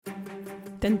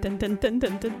Great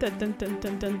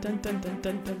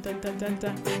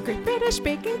British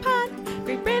Baking Pod,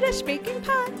 Great British Baking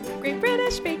Pod, Great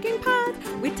British Baking Pod,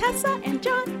 with Tessa and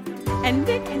John, and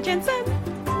Nick and Jensen.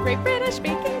 Great British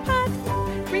Baking Pod,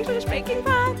 Great British Baking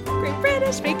Pod, Great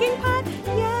British Baking Pod,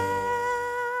 yeah!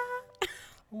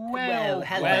 Well,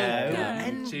 hello,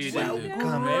 and welcome to the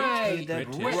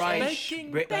British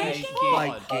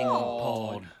Baking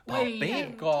Pod.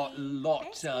 We've got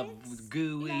lots of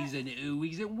gooeys and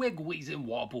ooeys and wigglies and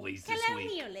wobblies this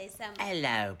week.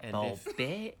 Hello,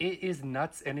 Bobby. It is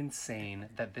nuts and insane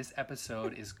that this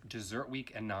episode is dessert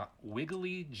week and not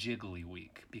wiggly jiggly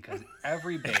week, because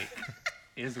every bake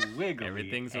is wiggly.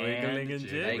 Everything's wiggling and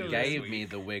jiggling. They gave me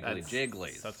the wiggly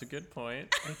jigglies. That's a good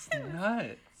point. It's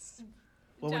nuts.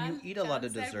 Well, when you John eat a lot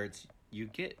of said- desserts, you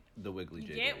get the wiggly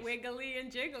jigglies. Get wiggly and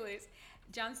jigglies.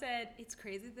 John said, it's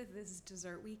crazy that this is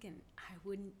dessert week and I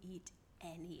wouldn't eat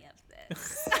any of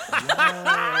this.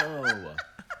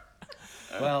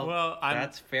 Whoa. Well, I'm-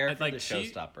 that's fair for like the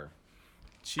showstopper.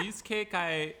 Cheesecake,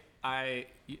 I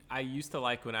used to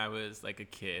like when I was like a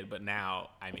kid, but now,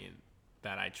 I mean,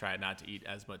 that I try not to eat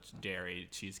as much dairy.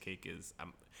 Cheesecake is,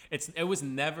 it was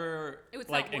never like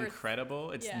not worth-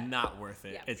 incredible. It's yeah. not worth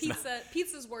it. Yeah, It's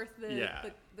pizza's worth the Yeah.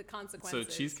 the consequences.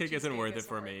 So cheesecake isn't worth it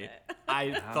for me. it.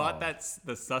 I thought that's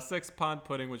the Sussex pond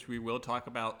pudding, which we will talk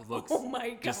about, looks Oh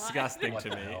my God. disgusting What to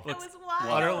the me. hell? That Looks was wild.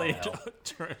 utterly What the hell?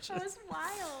 atrocious. That was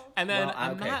wild. And then Well,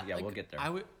 I'm okay, not, yeah, like, we'll get there.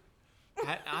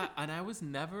 I was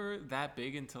never that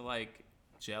big into like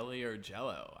jelly or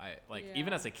Jello. Even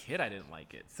Yeah. as a kid, I didn't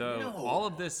like it. So No. all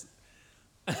of this,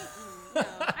 No,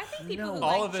 I think people who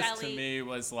all like of this jelly, to me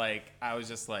was like, I was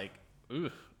just like, ooh.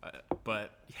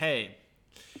 But hey,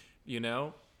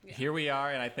 here we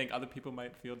are, and I think other people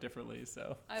might feel differently.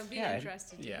 So I'd be Yeah,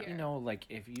 interested to yeah. hear. You know, like,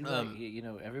 if you like,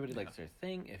 everybody likes their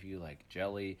thing. If you like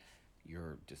jelly,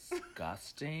 you're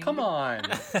disgusting. Come on.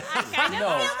 I kind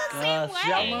of feel the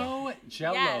same way.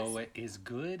 Jello Yes. is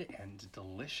good and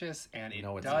delicious, and it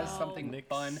No, it's does not. something Nick's-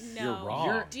 fun. No. You're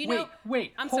wrong. Do you wait, know?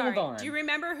 wait, I'm hold sorry. on. Do you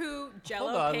remember who Jello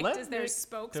hold on, picked let as their Nick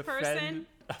spokesperson?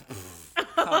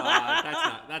 Come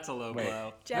on, that's a low Wait. blow.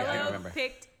 I Jello remember.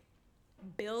 picked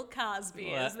Bill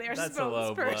Cosby Well, as their that's a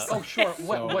low blow. spokesperson. Oh, sure.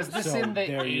 What, was this in the 80s?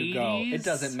 there you go. It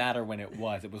doesn't matter when it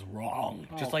was. It was wrong.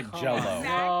 Just like come Jello. on. Exactly.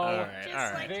 All right, Just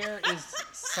all right. like- There is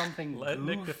something Let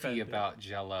Nick goofy defend it. about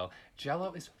Jello.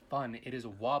 Jello is fun. It is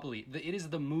wobbly. It is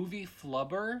the movie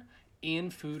Flubber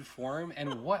in food form,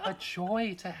 and what a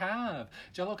joy to have.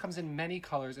 Jello comes in many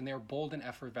colors, and they're bold and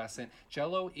effervescent.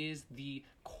 Jello is the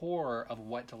core of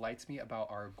what delights me about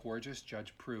our gorgeous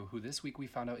Judge Prue, who this week we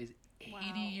found out is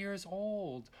 80 years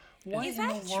old. What Is in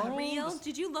that the world? real?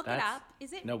 Did you look it That's- up?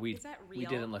 Is it? No, we Is that real? we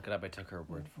didn't look it up. I took her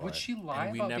word for Would it. she lie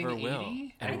And we about never being will.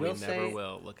 80? And I we will never say-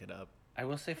 will. Look it up. I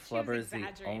will say Flubber is the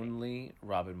exaggerating. only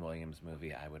Robin Williams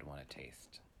movie I would want to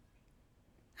taste.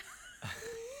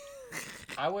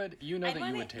 I would, I'd that you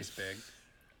wanna- would taste big.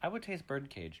 I would taste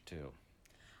Birdcage too.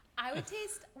 I would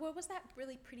taste. What was that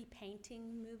really pretty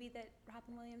painting movie that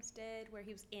Robin Williams did, where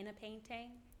he was in a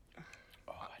painting?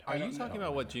 Oh, Are you talking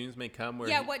about What Dreams May Come? Where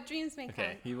Yeah, he- What Dreams May Come.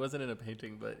 Okay, he wasn't in a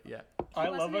painting, but yeah. I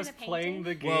wasn't love us in a playing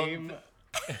the painting? game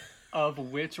of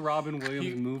which Robin Williams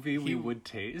He- movie we he- would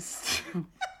taste.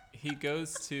 He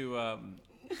goes to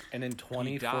And in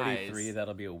 2043, dies,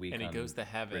 that'll be a week and he on goes to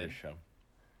heaven. British show.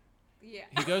 Yeah.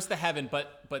 he goes to heaven,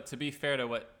 but to be fair to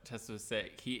what Tessa was saying,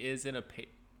 he's in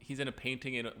a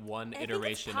painting in one I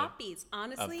iteration think it's poppies.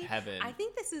 Honestly, heaven. I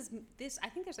think I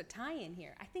think there's a tie-in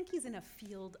here. I think he's in a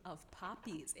field of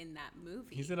poppies in that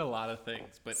movie. He's in a lot of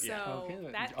things, but yeah. So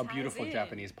that a ties beautiful in.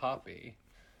 Japanese poppy.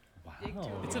 Big Wow.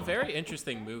 Joe. It's a very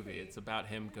interesting movie. It's about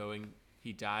him going.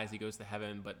 He dies. He goes to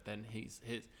heaven, but then his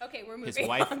Okay, we're moving his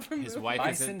wife on from his movies.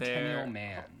 wife isn't there. Bicentennial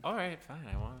Man. All right, fine.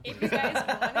 I want. If you guys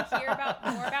want to hear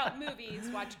more about movies,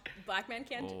 watch Black Men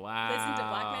Can't listen to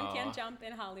Black Men Wow. Can't Jump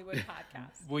in Hollywood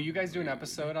podcast. Will you guys do an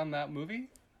episode on that movie?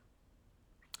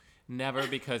 Never,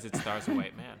 because it stars a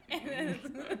white man.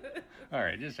 All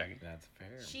right, just checking. That's fair.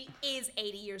 She is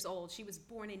 80 years old. She was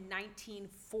born in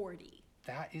 1940.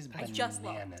 That is I just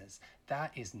looked. bananas.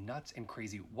 That is nuts and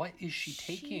crazy. What is she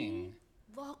taking?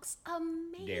 She looks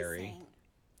amazing. Dairy.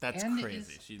 That's And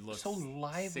crazy. is She looks so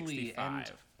lively 65.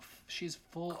 and she's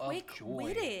full of joy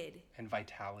Quick-witted. and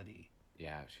vitality.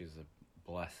 Yeah, she's a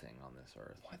blessing on this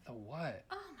earth. What the what?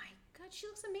 Oh my god, she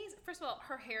looks amazing. First of all,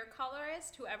 her hair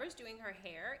colorist, whoever's doing her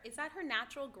hair, is that her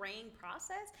natural graying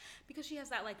process? Because she has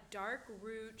that like dark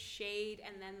root shade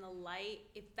and then the light.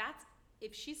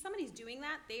 If somebody's doing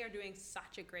that, they are doing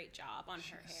such a great job on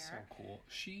her She's hair. so cool.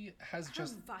 She has Her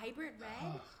just vibrant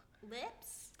red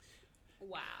lips.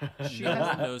 Wow. She No has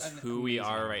one knows an who we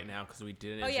are amazing- right now because we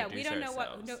didn't Oh introduce yeah, we don't know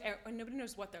ourselves. nobody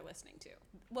knows what they're listening to.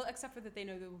 Well, except for that they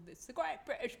know it's the Great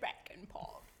British Baking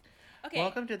Pod. Okay.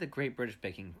 Welcome to the Great British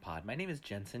Baking Pod. My name is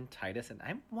Jensen Titus, and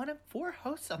I'm one of 4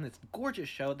 hosts on this gorgeous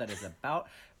show that is about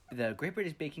the Great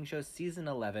British Baking Show Season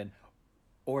 11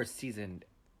 or Season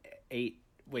 8.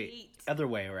 Wait, 8. other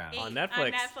way around. On On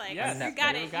Netflix. Netflix. Yes, You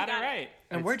got it. You got it right.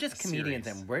 And It's we're just a comedians,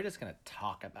 series. and we're just going to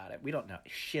talk about it. We don't know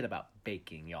shit about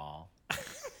baking, y'all.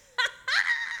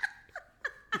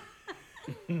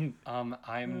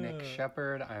 I'm Nick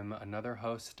Shepard. I'm another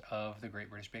host of the Great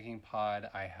British Baking Pod.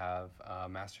 I have a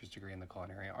master's degree in the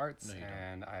culinary arts,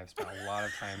 and I have spent a lot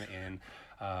of time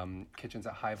in kitchens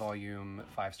at high volume,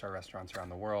 5-star restaurants around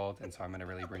the world. And so I'm going to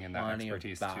really bring in that Plenty of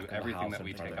expertise back to of the everything house that in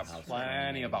we front take of up. the house Plenty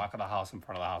training. of back of the house in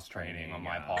front of the house training on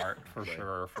my Yeah. part, for Good.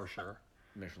 sure, for sure.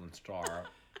 Michelin star.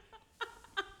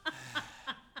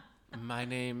 My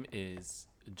name is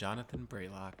Jonathan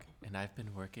Braylock, and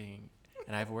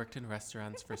I've worked in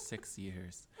restaurants for 6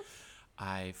 years.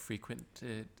 I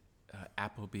frequented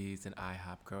Applebee's and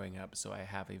IHOP growing up, so I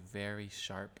have a very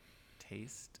sharp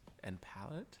taste and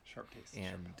palate, Sharp taste.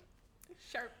 and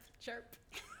Sharp.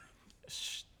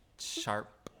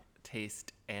 sharp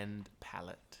taste and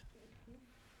palate.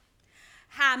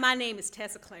 Hi, my name is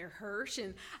Tessa Claire Hirsch,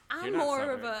 and I'm You're not more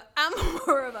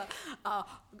of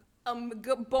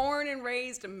a born and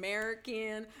raised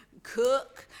American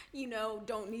cook. You know,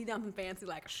 don't need nothing fancy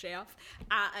like a chef.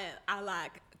 I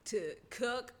like to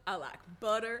cook. I like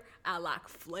butter. I like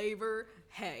flavor.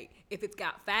 Hey, if it's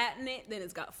got fat in it, then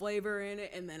it's got flavor in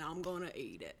it, and then I'm gonna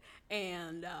eat it.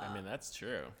 And I mean, that's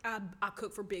true. I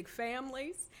cook for big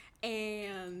families,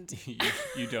 and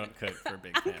you don't cook for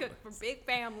big I families. cook for big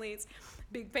families,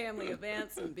 big family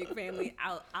events, and big family.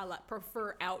 I like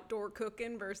prefer outdoor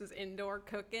cooking versus indoor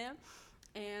cooking,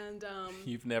 and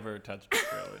You've never touched a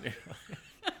grill in your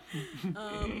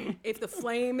life. if the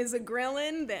flame is a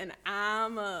grilling, then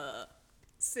I'm a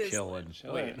sizzling.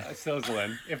 Chilling. Wait,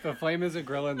 sizzling. If the flame is a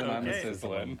grillin', then I'm a Okay.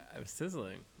 sizzling. I'm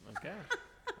sizzling. Okay.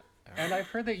 And I've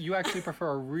heard that you actually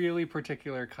prefer a really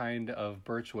particular kind of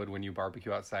birchwood when you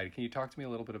barbecue outside. Can you talk to me a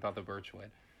little bit about the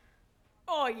birchwood?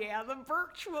 Oh yeah, the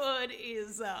birchwood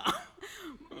is.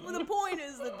 The point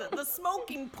is that the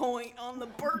smoking point on the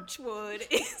birchwood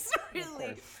is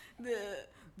really the.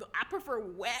 I prefer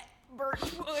wet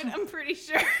birchwood. I'm pretty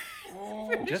sure.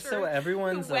 Just so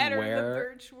everyone's the wetter aware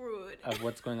the birchwood. of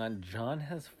what's going on, John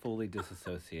has fully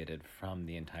disassociated from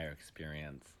the entire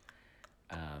experience.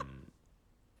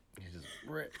 He's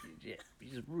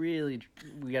just really,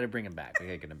 we got to bring him back. We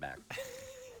got to get him back.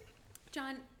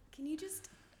 John, can you just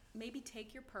maybe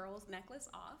take your pearls necklace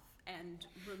off and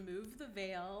remove the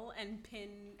veil and pin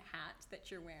hat that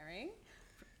you're wearing?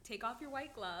 Take off your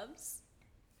white gloves.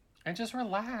 And just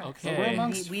relax. Okay. We're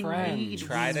amongst We friends. need-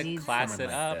 Try to need class someone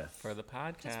it like up this. for the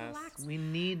podcast. Just relax. We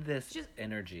need this Just-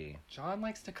 energy. John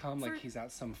likes to come like For- he's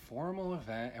at some formal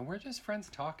event, and we're just friends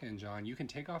talking, John. You can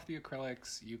take off the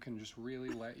acrylics. You can just really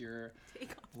let your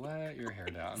hair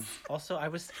down. Also, I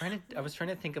was trying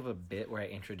to think of a bit where I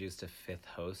introduced a 5th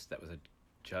host that was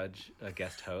a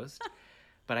guest host,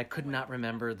 but I could not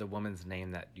remember the woman's name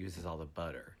that uses all the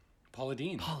butter. Paula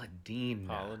Dean. Paula Dean.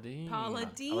 Paula Dean. Paula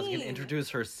Dean. I was going to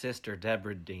introduce her sister,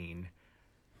 Deborah Dean.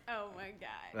 Oh my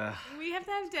God. Ugh. We have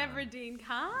to have Deborah Dean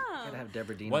come. Gotta have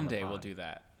Deborah Dean. One on the day pod. we'll do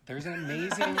that. There's an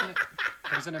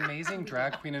amazing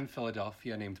drag queen in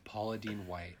Philadelphia named Paula Dean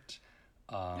White.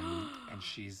 And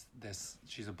she's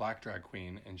a black drag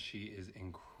queen, and she is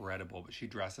incredible, but she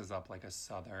dresses up like a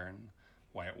Southern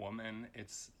white woman.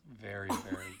 It's very,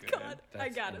 very good. God, I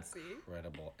That's gotta see.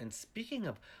 incredible. And speaking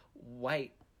of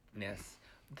whiteness,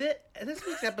 this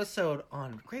week's episode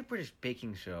on Great British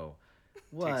Baking Show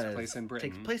Takes place in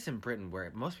Britain. takes place in Britain, where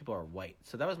most people are white.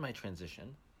 So that was my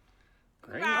transition.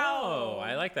 Great. Oh,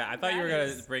 I like that. I thought you were That going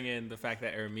to is- bring in the fact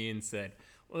that Ermine said,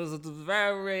 was it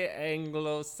very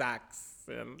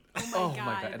Anglo-Saxon? Oh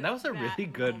my god! And that was a that really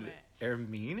good moment.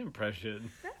 Hermine impression.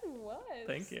 That was.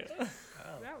 Thank you.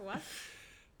 That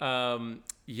was.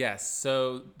 Yes,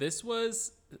 so this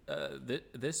was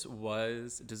this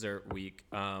was dessert week.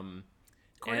 And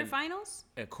Quarterfinals?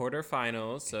 a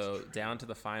quarterfinals, so down to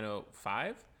the final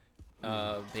 5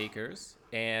 bakers,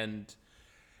 and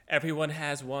everyone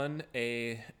has won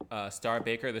a star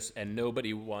baker. And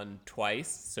nobody won twice.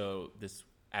 So this,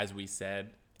 as we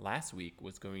said last week,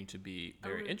 was going to be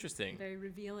very interesting, Very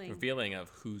revealing of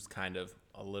who's kind of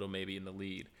a little maybe in the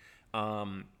lead.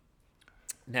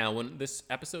 Now, when this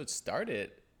episode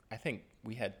started, I think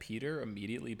we had Peter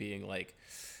immediately being like,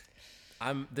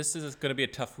 this is going to be a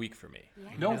tough week for me.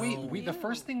 No, wait. The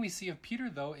first thing we see of Peter,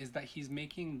 though, is that he's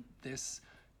making this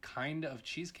kind of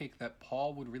cheesecake that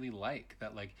Paul would really like.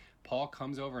 That like Paul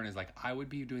comes over and is like, I would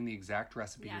be doing the exact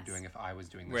recipe Yes. you're doing if I was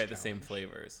doing this. We're the same challenge."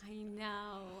 flavors. I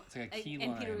know. It's like a key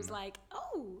And Peter lime. was like,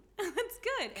 "Oh, that's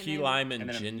good." And Key then- lime and, And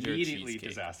then ginger immediately cheesecake.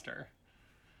 disaster.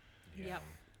 Yep.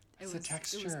 It's the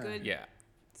texture. It was good Yeah.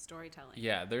 storytelling.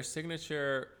 Yeah, their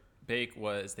signature bake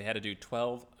was they had to do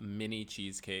 12 mini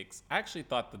cheesecakes. I actually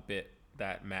thought the bit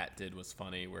that Matt did was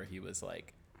funny where he was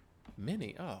like,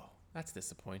 mini? Oh, that's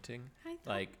disappointing. I thought,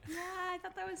 Like, I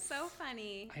thought that was so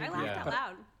funny. I I agree. laughed out But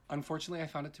loud. Unfortunately, I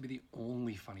found it to be the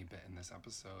only funny bit in this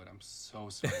episode. I'm so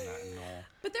sorry, Matt and Noel.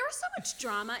 But there was so much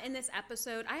drama in this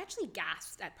episode. I actually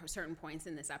gasped at certain points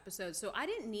in this episode. So I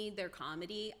didn't need their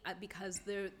comedy because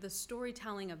the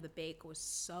storytelling of the bake was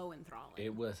so enthralling.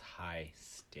 It was high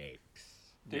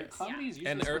stakes. Their comedy is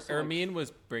usually and supposed to, like, Ermine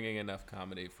was bringing enough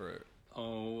comedy for.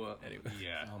 Oh, Anyway.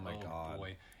 yeah. Oh my God.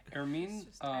 Boy. Ermine,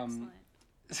 It's just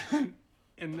excellent.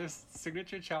 in this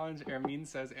signature challenge, Ermine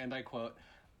says, and I quote,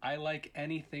 "I like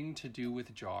anything to do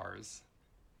with jars."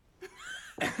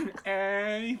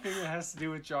 Anything that has to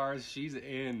do with jars, she's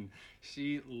in.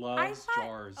 She loves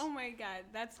jars. Oh my god,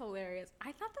 that's hilarious.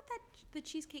 I thought that the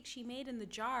cheesecake she made in the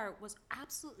jar was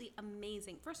absolutely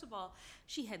amazing. First of all,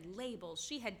 she had labels,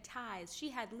 she had ties, she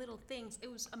had little things.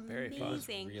 It was Very fun.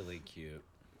 amazing. Really cute.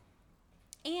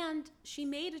 And she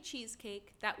made a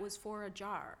cheesecake that was for a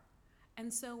jar.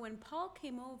 And so when Paul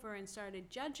came over and started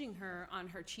judging her on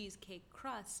her cheesecake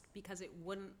crust because it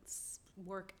wouldn't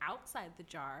work outside the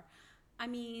jar, I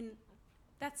mean,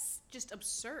 that's just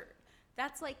absurd.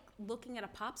 That's like looking at a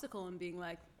popsicle and being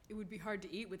like, it would be hard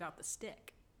to eat without the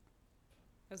stick.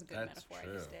 That was a good That's metaphor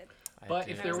true. I just did. But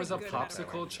if there That was was a a good metaphor.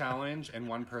 popsicle challenge and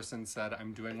one person said,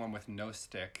 I'm doing one with no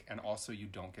stick and also you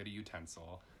don't get a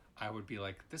utensil, I would be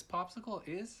like, this popsicle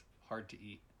is hard to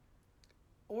eat.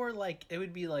 Or like it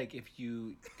would be like if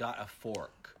you got a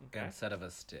fork Okay. instead of a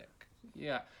stick.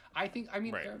 Yeah, I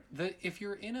mean, Right. if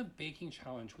you're in a baking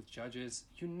challenge with judges,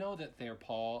 you know that they're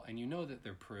Paul and you know that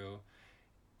they're Prue,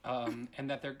 and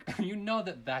that they're, you know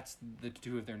that that's the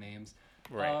two of their names.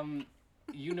 Right.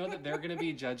 You know that they're going to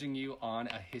be judging you on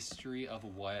a history of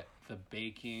what the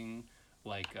baking,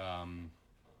 like,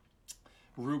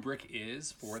 rubric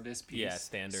is for this piece. Yeah,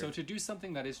 standard. So to do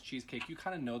something that is cheesecake, you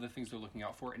kind of know the things they're looking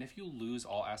out for. And if you lose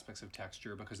all aspects of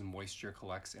texture because moisture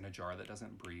collects in a jar that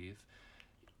doesn't breathe,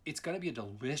 it's going to be a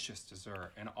delicious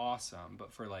dessert and awesome.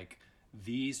 But for like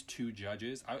these two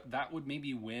judges, that would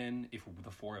maybe win if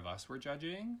the four of us were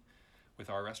judging with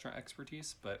our restaurant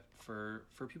expertise. But for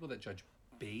people that judge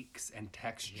bakes and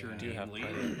texture, Yeah. do have namely,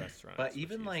 plenty of restaurants. But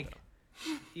even like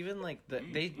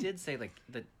they did say like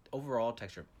the overall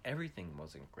texture of everything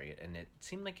wasn't great, and it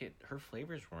seemed like her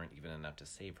flavors weren't even enough to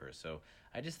save her. So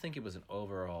I just think it was an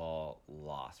overall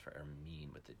loss for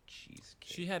Ermine with the cheesecake.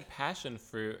 She had passion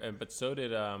fruit, but so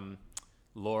did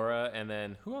Laura, and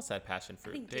then who else had passion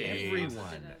fruit? think Dave. Everyone.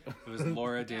 it was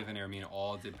Laura, Dave, and Ermine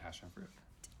all did passion fruit.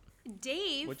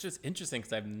 Dave, Which is interesting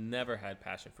because I've never had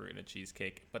passion fruit in a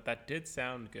cheesecake, but that did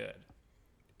sound good.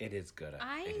 It is good.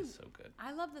 It is so good.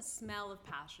 I love the smell of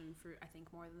passion fruit, I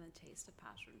think, more than the taste of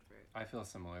passion fruit. I feel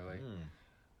similarly.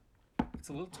 Mm. It's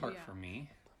a little tart Yeah. for me.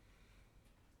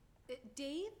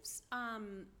 Dave's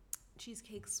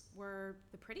cheesecakes were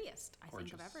the prettiest, I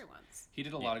think, of Gorgeous. everyone's. He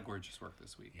did a lot of gorgeous work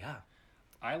this week. Yeah.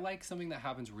 I like something that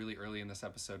happens really early in this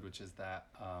episode, which is that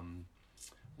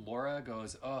Laura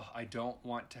goes, "Oh, I don't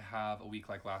want to have a week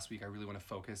like last week. I really want to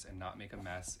focus and not make a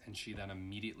mess." And she then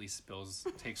immediately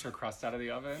takes her crust out of the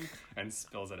oven and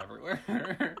spills it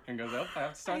everywhere and goes, "Oh, I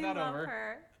have to start that over."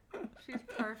 Her. She's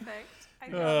perfect. I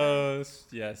love her.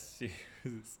 Yes, she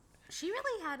is. She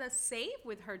really had a save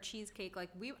with her cheesecake. Like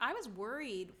I was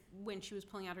worried when she was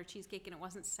pulling out her cheesecake and it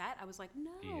wasn't set. I was like,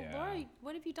 "No, Yeah. Laura,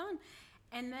 what have you done?"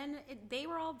 And then they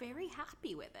were all very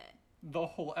happy with it. The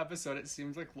whole episode, it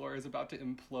seems like Laura's about to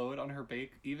implode on her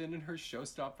bake. Even in her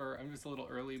showstopper, I'm just a little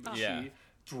early, but Yeah. she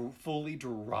fully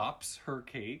drops her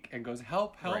cake and goes,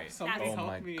 "Help, help, Right. somebody That's- Oh help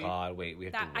my me." God! Wait, we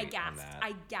have That to I wait on gasped. that.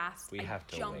 I gasped. We I have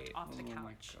to jumped wait. off the Oh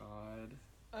my couch.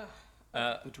 God.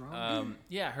 The drama.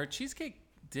 Yeah, her cheesecake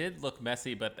did look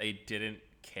messy, but they didn't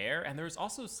care. And there was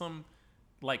also some,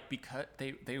 like, because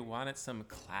they wanted some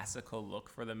classical look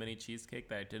for the mini cheesecake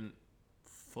that I didn't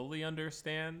fully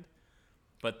understand.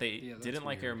 But they Yeah, that's didn't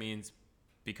like weird. Ermine's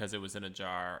because it was in a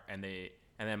jar, and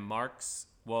then Mark's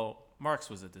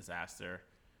was a disaster.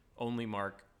 Only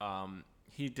Mark,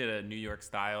 he did a New York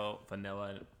style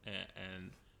vanilla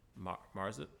and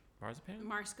marzipan.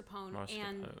 Mascarpone.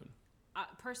 And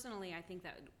Mascarpone. personally, I think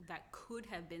that could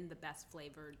have been the best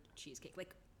flavored cheesecake.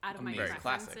 Like out of my Amazing. Very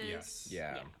classic, preferences.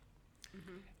 Yeah.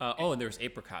 And there was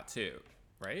apricot too.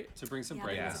 right? To bring some Yeah,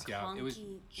 but it was brightness, yeah. It was clunky-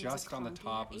 it was a just on the clunky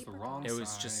top. It was the apricot. wrong It size.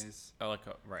 was just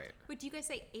right. Wait, do you guys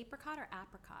say apricot or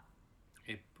apricot?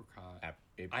 Apricot. I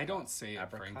Apricot. don't say it,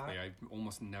 Apricot? frankly. I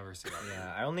almost never say that.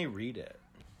 Yeah, I only read it.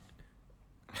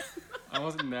 I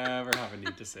almost never have a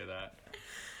need to say that.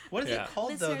 What is Yeah. it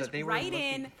called though Listeners, that they were write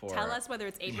looking in. for? Tell us whether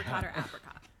it's apricot or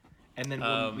apricot. And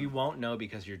then we won't know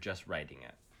because you're just writing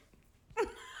it.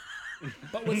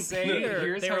 But with Say, Peter,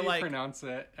 here's they how were you like, pronounce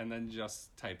it, and then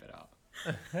just type it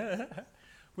out.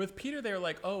 with Peter, they were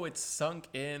like, oh, it's sunk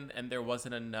in, and there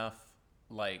wasn't enough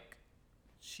like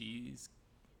cheese,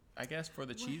 I guess, for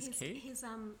the Well, cheesecake.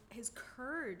 his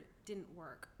curd didn't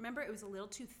work. Remember, it was a little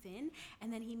too thin,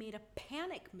 and then he made a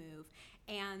panic move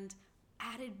and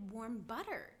added warm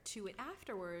butter to it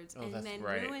afterwards, Oh, and that's then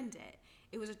right. ruined it.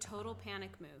 It was a total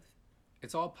panic move.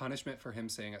 It's all punishment for him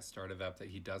saying at start of ep that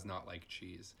he does not like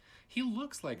cheese. He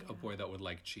looks like a boy that would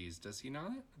like cheese, does he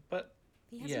not? But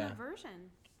He has yeah, an aversion.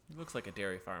 He looks like a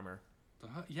dairy farmer. He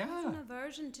has Yeah. an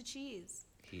aversion to cheese.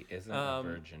 he isn't a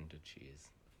virgin to cheese.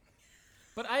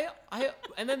 But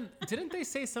and then didn't they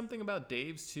say something about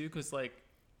Dave's too? Because like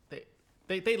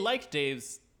they liked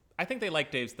Dave's. I think they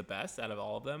liked Dave's the best out of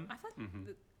all of them. I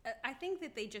thought. I think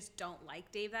that they just don't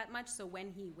like Dave that much. So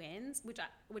when he wins, which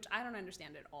I don't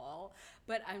understand at all,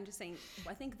 but I'm just saying,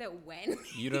 I think that when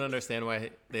You don't understand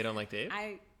why they don't like Dave?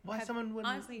 Why have someone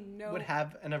honestly would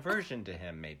have an aversion to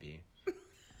him? Maybe.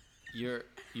 You're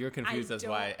confused as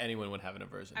why don't- anyone would have an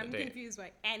aversion to I'm Dave. confused why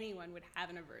anyone would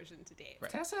have an aversion to Dave. Right.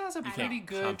 Tessa has a can't pretty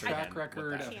good comprehend track what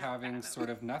record that of is. having Can't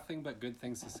sort of nothing but good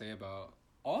things to say about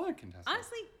all the contestants.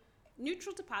 Honestly,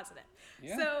 neutral to positive.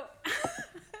 Yeah. So,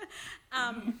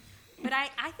 but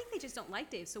I think they just don't like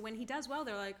Dave. So when he does well,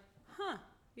 they're like, huh,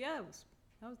 yeah,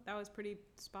 that was pretty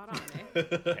spot on, eh?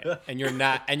 Okay. And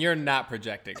you're not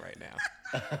projecting right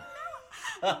now.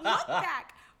 Look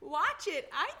back, watch it.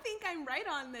 I think I'm right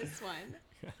on this one.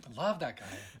 I love that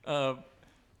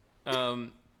guy.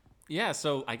 Yeah,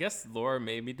 so I guess Laura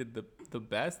maybe did the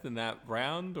best in that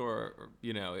round, or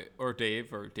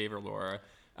Dave or Laura,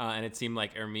 and it seemed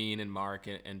like Ermine and Mark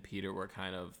and Peter were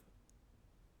kind of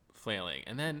flailing,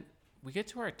 and then we get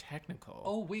to our technical.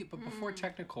 Oh, wait, but before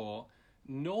technical,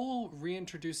 Noel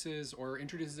introduces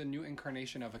a new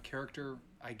incarnation of a character,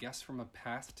 I guess, from a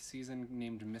past season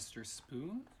named Mr.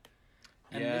 Spoon.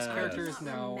 And this Yes. character I is don't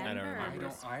now... remember. I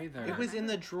don't either. It was in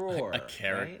the drawer. A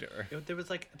character. Right? There was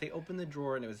like they opened the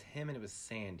drawer and it was him and it was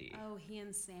Sandy. Oh, he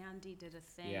and Sandy did a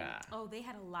thing. Yeah. Oh, they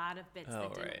had a lot of bits Oh,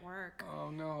 that didn't right. work. Oh,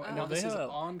 no. Oh. No, this is They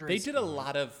Andre's did a Spoon.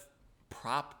 lot of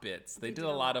prop bits. They did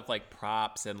a lot of like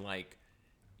props and like,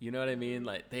 you know what I mean?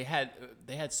 Like they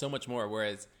had so much more.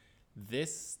 Whereas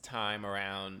this time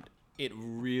around, it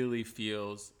really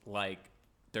feels like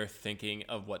they're thinking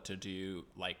of what to do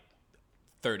like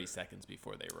 30 seconds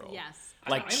before they roll. Yes.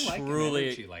 Like I like an truly.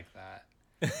 energy like that.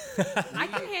 I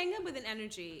can hang up with an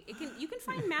energy. You can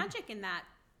find magic in that.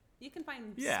 You can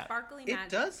find Yeah. sparkly It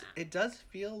magic. does. In that. It does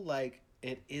feel like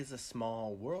it is a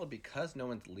small world because no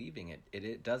one's leaving it.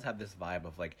 It does have this vibe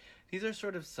of like these are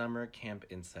sort of summer camp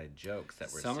inside jokes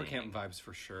that we're Summer seeing. camp vibes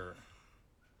for sure.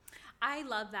 I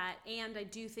love that, and I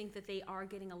do think that they are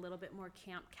getting a little bit more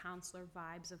camp counselor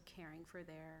vibes of caring for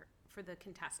the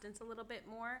contestants a little bit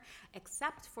more,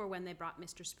 except for when they brought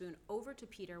Mr. Spoon over to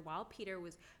Peter while Peter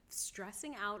was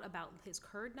stressing out about his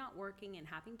curd not working and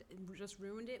having to, just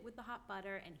ruined it with the hot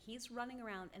butter, and he's running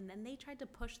around, and then they tried to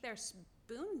push their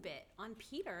spoon bit on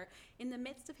Peter in the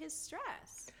midst of his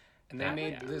stress. And they That-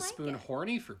 made yeah. the like spoon it.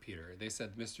 horny for Peter. They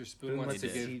said Mr. Spoon Spoon wants wants to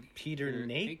to give see Peter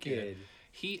naked.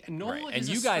 Noel Right. is And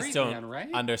a you guys straight don't man,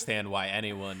 right? understand why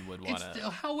anyone would want It's, to.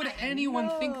 how would anyone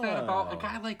think that about a know.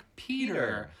 guy like Peter?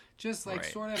 Peter. Just like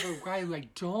Right. sort of a guy who I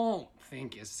don't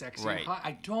think is sexy Right. and hot.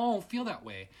 I don't feel that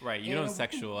way. Right, you And don't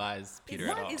sexualize Peter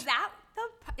at all.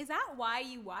 Is that why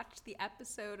you watched the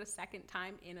episode a second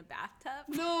time in a bathtub?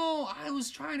 No, I was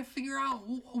trying to figure out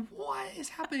what is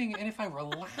happening, and if I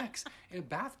relax in a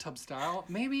bathtub style,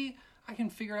 maybe I can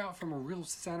figure out from a real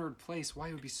centered place why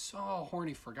it would be so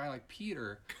horny for a guy like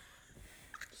Peter.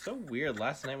 So weird.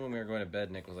 Last night when we were going to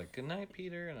bed, Nick was like, "Good night,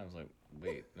 Peter," and I was like,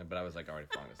 "Wait," but I was like already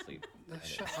falling asleep.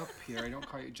 Shut up, Peter. I don't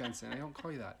call you Jensen. I don't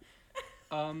call you that.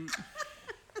 Noel,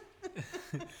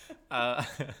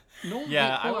 Yeah, wait,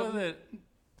 I hold on. wasn't.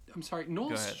 I'm sorry.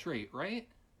 Noel's ahead. straight, right?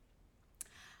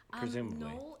 Presumably.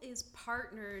 Noel is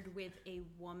partnered with a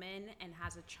woman and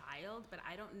has a child, but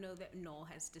I don't know that Noel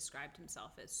has described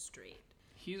himself as straight.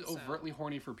 He's overtly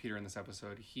horny for Peter in this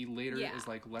episode. He later Yeah. is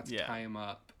like, let's Yeah. tie him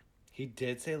up. He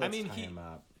did say, "Let's mean, tie he- him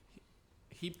up."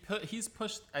 He's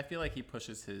pushed. I feel like he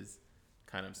pushes his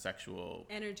kind of sexual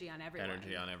energy on everyone.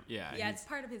 Yeah. Yeah, it's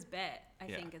part of his bit, I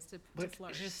think, is to But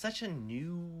flirt. it's just such a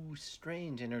new,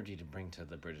 strange energy to bring to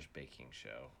the British baking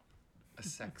show. A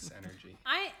sex energy.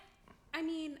 I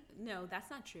mean, no, that's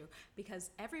not true,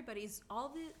 because everybody's all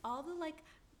the like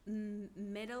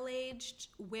middle-aged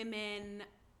women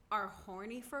are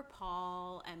horny for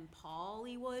Paul, and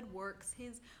Pollywood works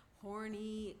his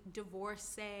horny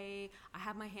divorcee, I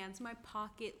have my hands in my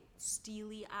pocket,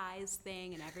 steely eyes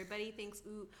thing, and everybody thinks,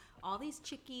 ooh, all these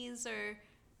chickies are,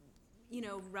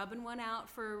 rubbing one out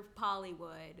for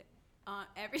Pollywood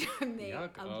every time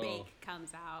bake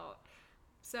comes out.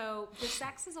 So the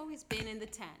sex has always been in the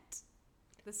tent.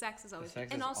 The sex has always The sex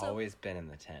been. And has also, always been in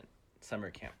the tent.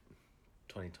 Summer camp,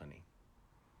 2020.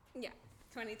 yeah,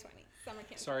 2020 summer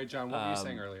camp. Sorry, John, what were you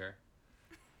saying earlier?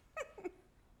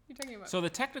 You're talking about. So the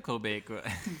technical bake. All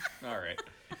right.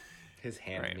 His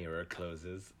hand Right. mirror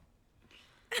closes.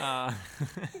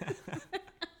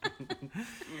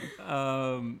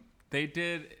 They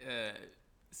did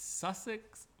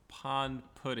Sussex pond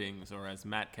puddings, or as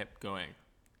Matt kept going,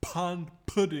 pond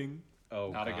pudding.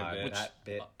 Oh, Not a good God, bit. that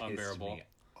bit Unbearable. pissed me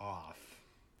off.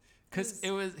 Because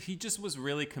he just was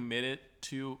really committed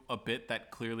to a bit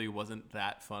that clearly wasn't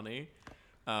that funny.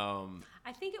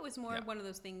 I think it was more Yeah. one of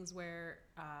those things where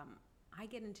I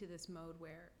get into this mode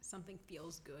where something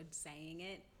feels good saying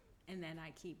it, and then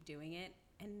I keep doing it,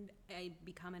 and I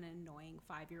become an annoying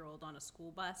 5-year-old on a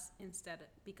school bus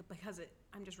because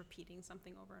I'm just repeating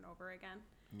something over and over again.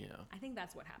 Yeah. I think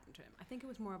that's what happened to him. I think it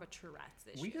was more of a Tourette's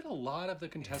issue. We get a lot of the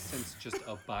contestants just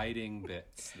abiding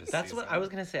bits this That's season. what I was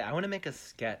gonna say. I want to make a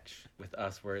sketch with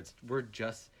us where we're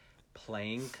just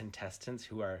playing contestants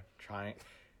who are trying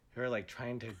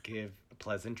to give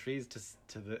pleasantries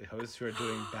to the hosts who are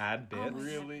doing bad bits.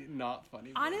 Really not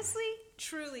funny. Honestly,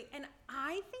 truly, and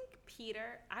I think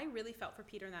I really felt for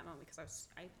Peter in that moment, because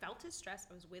I felt his stress.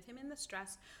 I was with him in the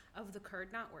stress of the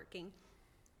curd not working,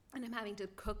 and I'm having to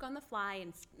cook on the fly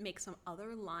and make some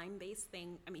other lime-based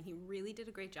thing. I mean, he really did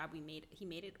a great job. He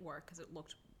made it work because it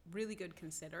looked really good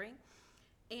considering.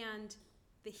 And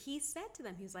he said to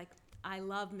them, he was like, "I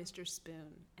love Mr.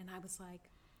 Spoon," and I was like,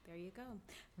 there you go.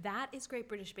 That is Great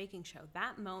British Baking Show.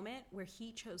 That moment where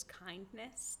he chose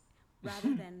kindness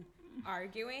rather than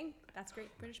arguing, that's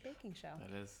Great British Baking Show.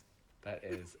 That's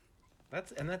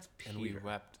Peter. And we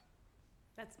wept.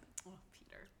 That's,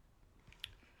 Peter.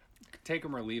 Take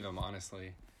him or leave him,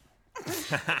 honestly.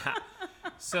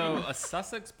 So a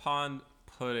Sussex pond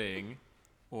pudding,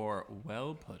 or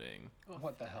well pudding,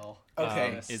 What the hell?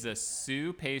 Okay. is a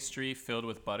sous pastry filled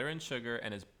with butter and sugar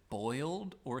and is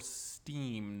boiled or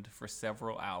steamed for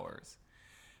several hours.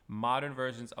 Modern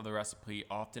versions of the recipe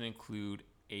often include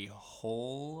a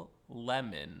whole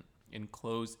lemon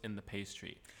enclosed in the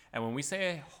pastry. And when we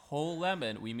say a whole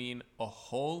lemon, we mean a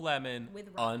whole lemon With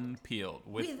rind. unpeeled.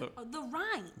 With the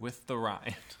rind. With the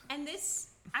rind. And this,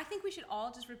 I think we should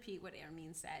all just repeat what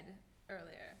Ermine said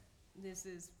earlier. This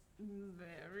is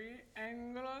very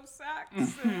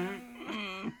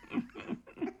Anglo-Saxon.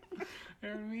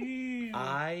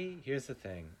 Here's the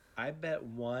thing. I bet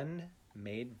one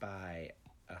made by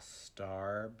a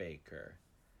star baker,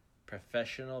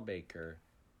 professional baker,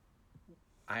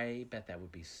 I bet that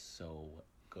would be so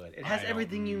good. It has I don't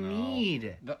everything you know.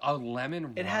 need. A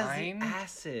lemon It has the rind?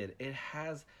 acid. It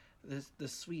has the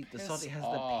sweet, the salty. It has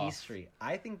off. the pastry.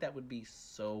 I think that would be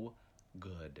so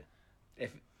good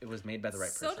if it was made by the right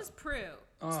person. So does Prue.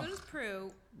 So does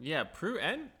Prue. Yeah, Prue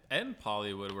and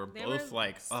Pollywood were They both were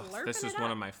like, oh, this slurping is it one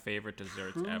up. of my favorite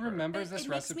desserts Who ever. remembers It this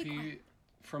makes me recipe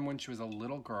from when she was a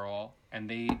little girl and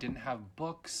they didn't have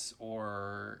books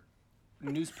or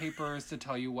newspapers to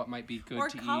tell you what might be good Or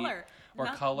to color. eat? Or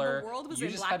Not- color. the world was you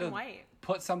in just black had to and white.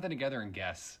 put something together and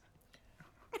guess.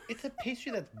 It's a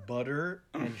pastry that's butter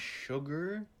and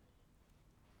sugar,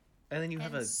 and then you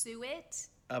have And suet.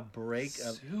 a break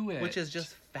of Suet. which is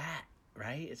just fat,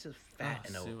 right? It's just fat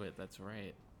and Suet, that's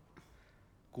right.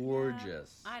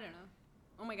 gorgeous. I don't know.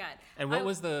 Oh my God. And what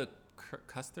was the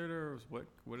custard, or what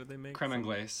did they make? Creme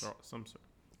anglaise. Some sort.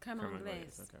 Creme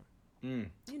anglaise. Okay.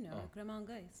 You know, creme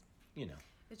anglaise. You know.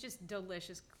 It's just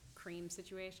delicious cream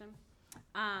situation.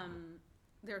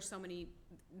 There are so many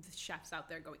chefs out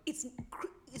there going, it's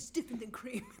different than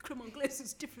cream. Creme anglaise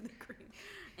is different than cream.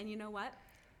 And you know what?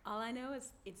 All I know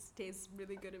is it tastes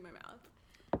really good in my mouth.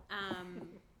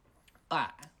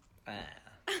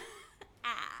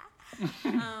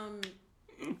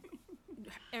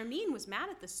 Hermine was mad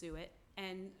at the suet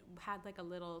and had like a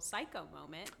little psycho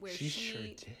moment where She sure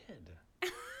did.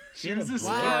 She had was a a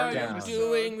breakdown. Why are Yeah. you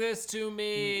doing this to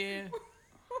me?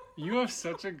 You have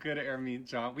such a good Hermine,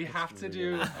 John. We have to really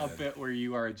do good. a bit where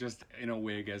you are just in a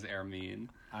wig as Hermine.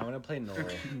 I want to play Noel.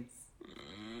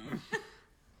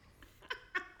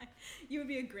 You would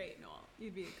be a great Noel.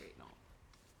 You'd be a great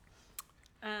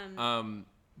Noel.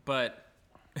 But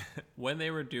when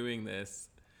they were doing this,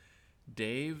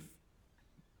 Dave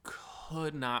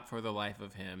could not for the life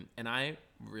of him, and I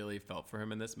really felt for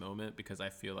him in this moment because I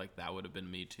feel like that would have been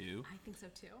me too. I think so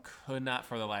too. Could not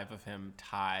for the life of him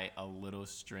tie a little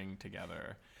string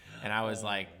together. And I was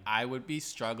like, I would be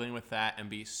struggling with that and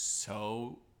be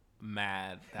so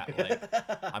mad that like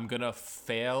I'm gonna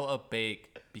fail a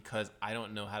bake because I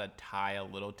don't know how to tie a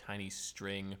little tiny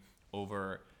string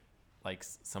over like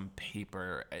some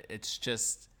paper. It's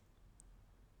just,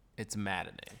 it's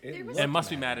maddening. It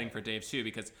must be maddening for Dave too,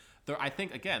 because I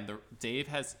think again, Dave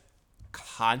has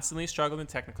constantly struggled in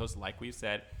technicals, like we've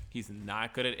said. He's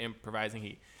not good at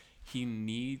improvising. He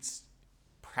needs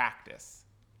practice,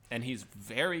 and he's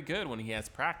very good when he has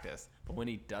practice. But when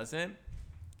he doesn't,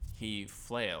 he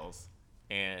flails,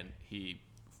 and he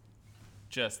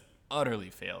just utterly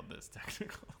failed this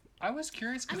technical. I was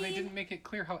curious because they didn't make it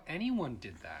clear how anyone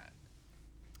did that.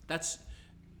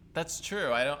 That's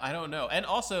true. I don't know. And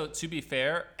also, to be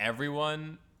fair,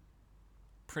 everyone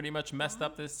pretty much messed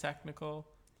up this technical.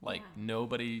 Like,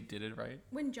 nobody did it right.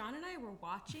 When John and I were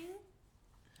watching,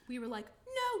 we were like,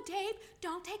 no, Dave,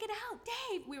 don't take it out,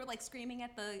 Dave. We were like screaming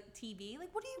at the TV,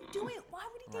 like, what are you doing? Why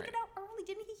would he take it out early?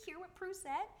 Didn't he hear what Prue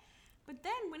said? But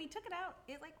then when he took it out,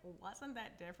 it like wasn't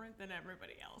that different than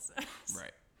everybody else's.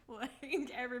 Right.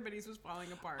 Like everybody's was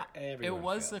falling apart. It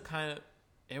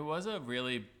was a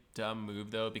really dumb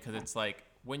move though, because it's like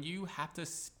when you have to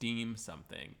steam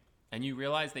something and you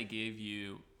realize they gave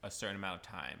you a certain amount of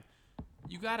time,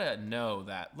 you gotta know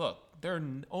that, look, they're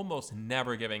almost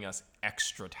never giving us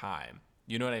extra time.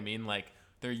 You know what I mean? Like,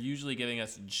 they're usually giving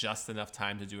us just enough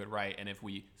time to do it right, and if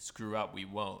we screw up, we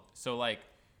won't. So, like,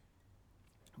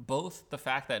 both the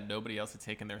fact that nobody else had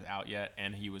taken theirs out yet,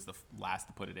 and he was the last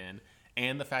to put it in,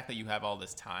 and the fact that you have all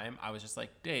this time, I was just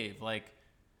like, Dave, like,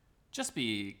 just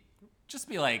be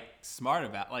like smart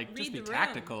about, like, just be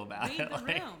tactical about it.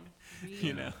 Like,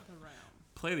 you know,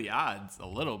 play the odds a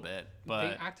little bit. But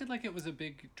they acted like it was a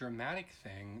big dramatic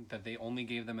thing that they only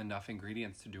gave them enough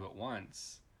ingredients to do it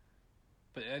once.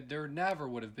 But there never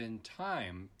would have been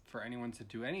time for anyone to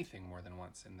do anything more than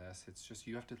once in this. It's just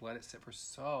you have to let it sit for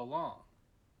so long.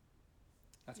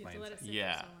 That's my insight.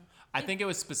 Yeah, I think it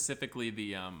was specifically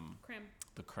the creme.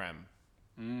 The creme.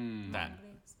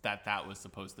 That was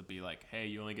supposed to be like, hey,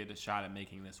 you only get a shot at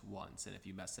making this once, and if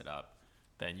you mess it up,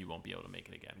 then you won't be able to make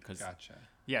it again. Gotcha.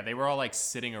 Yeah, they were all like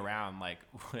sitting around, like,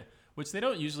 which they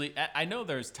don't usually. I know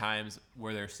there's times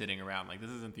where they're sitting around. Like,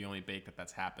 this isn't the only bake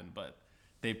that's happened, but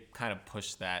they kind of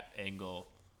pushed that angle.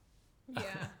 Yeah,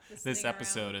 this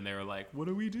episode, around. And they were like, "What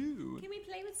do we do? Can we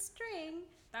play with string?"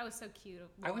 That was so cute.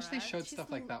 Laura. I wish they showed stuff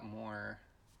like that more.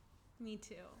 Me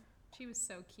too. She was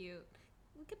so cute.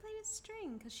 We could play with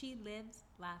string because she lives,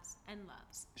 laughs, and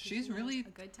loves. She's really a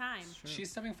good time.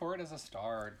 She's stepping forward as a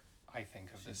star, I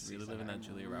think, of this season. She's really living that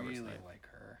Julia Roberts life. I really like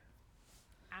her.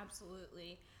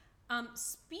 Absolutely.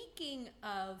 Speaking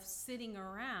of sitting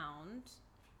around,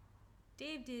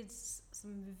 Dave did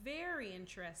some very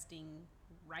interesting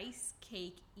rice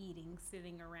cake eating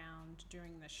sitting around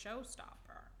during the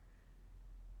showstopper.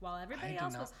 While everybody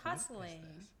else was hustling,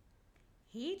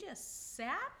 he just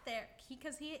sat there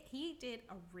because he did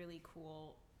a really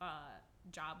cool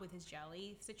job with his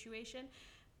jelly situation.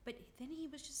 But then he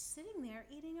was just sitting there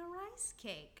eating a rice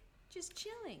cake, just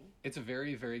chilling. It's a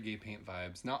very, very gay paint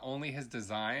vibes. Not only his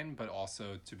design, but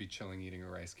also to be chilling eating a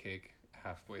rice cake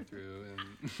halfway through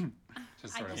and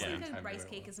just sort of think a rice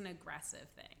cake is an aggressive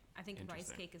thing. I think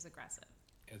rice cake is aggressive.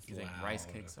 You think rice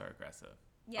cakes are aggressive?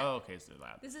 Yeah. Oh, okay, so they're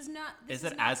loud. This is not. Is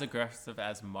it as aggressive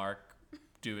as Mark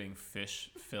doing fish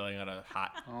filling on a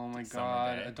hot? Oh my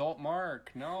god, day? Adult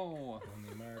Mark, no.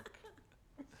 Only Mark.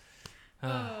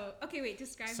 Okay, wait.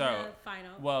 Describe the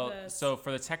final. Well, so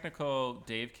for the technical,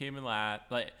 Dave came in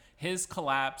last. Like his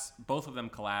collapse, both of them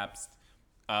collapsed.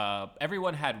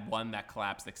 Everyone had one that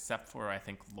collapsed except for I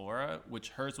think Laura, which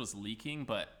hers was leaking,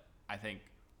 but I think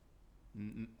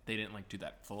they didn't like do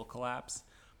that full collapse.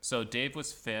 So Dave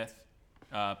was fifth.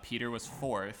 Peter was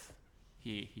fourth.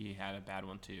 He had a bad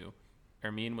one too.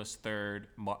 Hermine was third.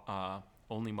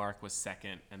 Only Mark was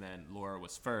second, and then Laura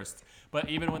was first. But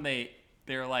even when they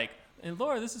were like, and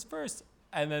Laura, this is first.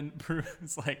 And then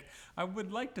Bruce's like, I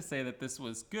would like to say that this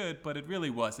was good, but it really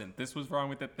wasn't. This was wrong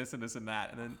with it, this and this and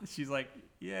that. And then she's like,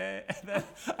 yeah. And then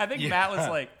I think Matt was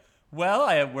like,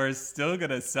 well, we're still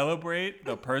going to celebrate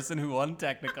the person who won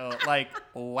technical. Like,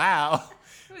 wow.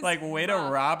 Like, way to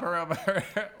rob her of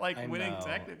her, like, winning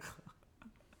technical.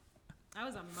 That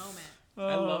was a moment.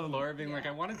 I love Laura being like,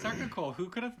 I want it technical. Who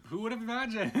would have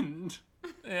imagined?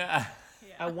 Yeah.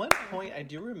 At one point, I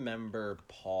do remember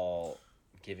Paul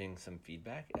giving some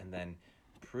feedback, and then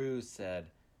Prue said,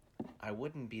 "I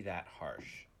wouldn't be that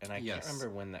harsh." And I can't remember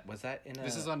when that was. That in a...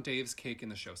 This is on Dave's Cake in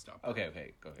the Showstopper.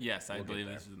 Okay, go ahead. Yes, I believe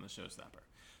this is in the Showstopper.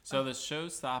 So the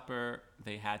Showstopper,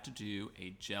 they had to do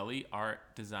a jelly art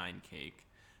design cake.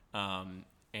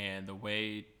 And the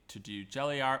way to do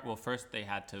jelly art, well, first they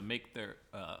had to make their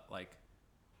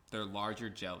larger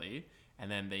jelly, and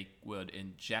then they would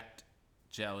inject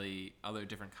jelly, other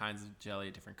different kinds of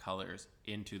jelly, different colors,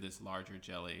 into this larger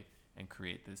jelly and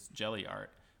create this jelly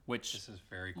art, which This is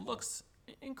very cool. looks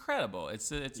incredible. It's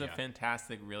a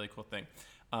fantastic, really cool thing.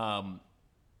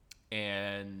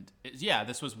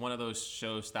 This was one of those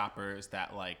showstoppers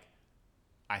that, like,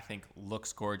 I think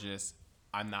looks gorgeous.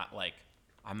 I'm not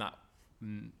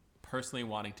personally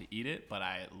wanting to eat it, but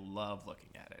I love looking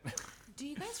at it. Do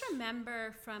you guys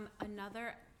remember from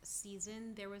another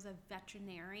season, there was a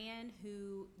veterinarian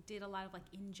who did a lot of like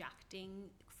injecting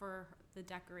for the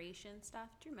decoration stuff?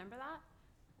 Do you remember that?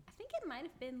 I think it might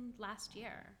have been last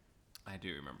year. I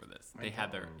do remember this. They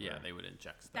had their they would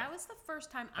inject stuff. That was the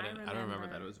first time I remember. I don't remember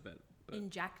that it was been.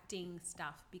 Injecting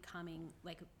stuff becoming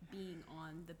like being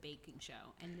on the baking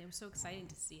show, and it was so exciting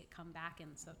to see it come back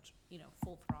in such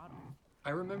full throttle. I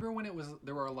remember when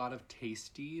there were a lot of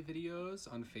tasty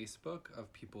videos on Facebook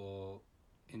of people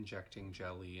injecting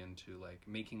jelly into, like,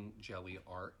 making jelly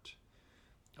art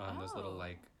on those little,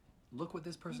 like, look what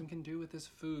this person can do with this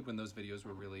food, when those videos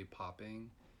were really popping.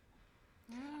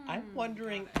 I'm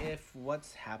wondering if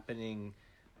what's happening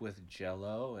with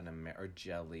Jello or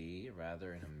jelly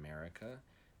rather in America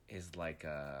is like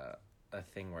a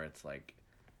thing where it's like,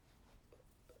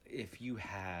 if you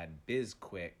had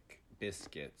Bisquick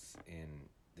biscuits in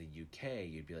the UK,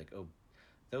 you'd be like, oh,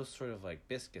 those sort of like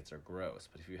biscuits are gross.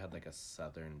 But if you had like a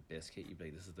Southern biscuit, you'd be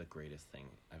like, this is the greatest thing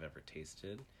I've ever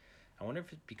tasted. I wonder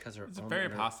if it's because our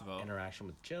own interaction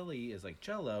with jelly is like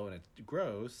Jello and it's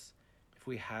gross. If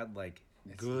we had like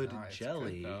good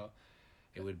jelly,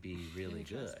 it would be really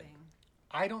good.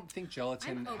 I don't think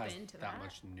gelatin I'm has open to that that.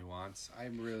 much nuance.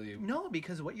 I'm really... No,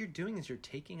 because what you're doing is you're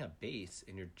taking a base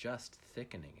and you're just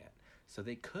thickening it. So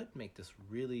they could make this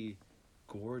really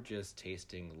gorgeous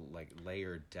tasting, like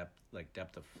layered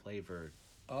depth of flavor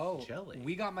jelly.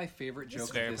 We got my favorite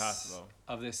joke very possible.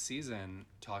 Of this season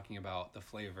talking about the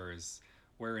flavors,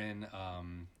 wherein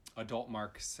Adult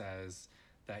Mark says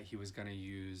that he was going to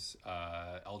use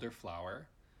elderflower,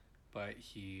 but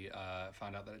he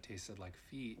found out that it tasted like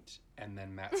feet, and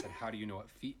then Matt said, "How do you know what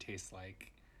feet taste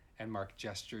like?" And Mark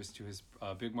gestures to his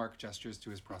Big Mark gestures to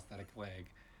his prosthetic leg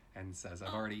and says,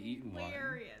 "I've already eaten one."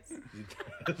 Hilarious.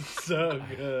 That's so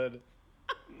good.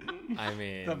 I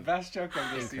mean, The best joke of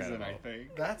this season, incredible. I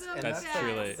think. That's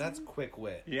truly- That's quick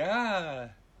wit. Yeah.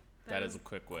 that is a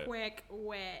quick wit. Quick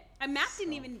wit. And Matt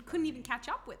couldn't even catch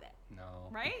up with it. No.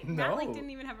 Right? No. Matt like didn't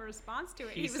even have a response to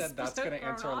it. He was said that's so going to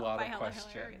thrown answer a off lot by of how hilarious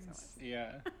it questions. was.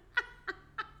 Yeah.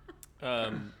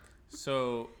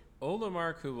 So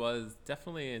Olamark, who was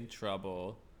definitely in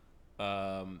trouble,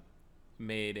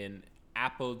 made an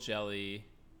apple jelly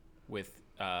with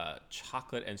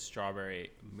chocolate and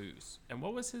strawberry mousse. And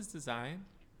what was his design?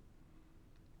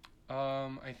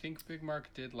 I think Big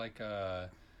Mark did like a...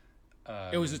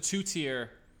 It was a two-tier.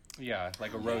 Yeah,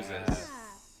 like a roses.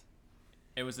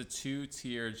 It was a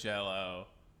two-tier Jello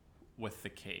with the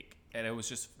cake, and it was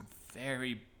just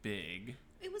very big.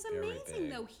 It was Very amazing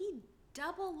big. though. He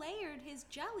double layered his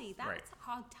jelly. That's Right.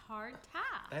 a hard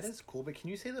task. That is cool, but can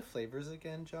you say the flavors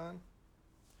again, John?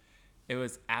 It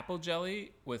was apple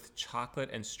jelly with chocolate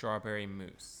and strawberry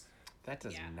mousse. That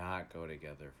does Yeah. not go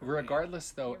together for me.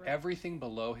 Regardless, though, You're right. everything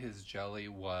below his jelly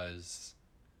was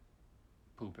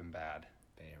pooping bad.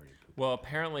 Very poop. Well,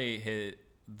 apparently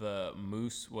the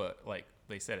mousse,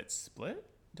 they said it's split?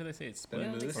 Did they say it's split?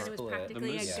 The They mousse said it was split.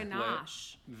 practically mousse a split.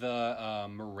 ganache. The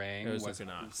meringue It was was a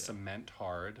ganache, yeah. cement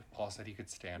hard. Paul said he could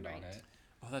stand on Right. it.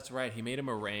 Oh, that's right. He made a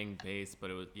meringue base, but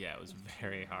it was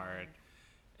very hard.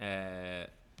 And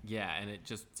it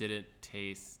just didn't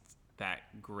taste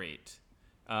that great.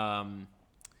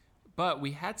 But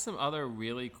we had some other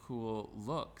really cool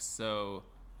looks. So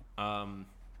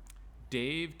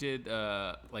Dave did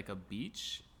like a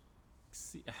beach.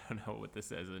 I don't know what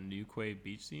this is. A Newquay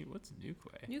beach scene. What's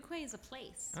Newquay? Newquay is a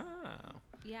place. Oh,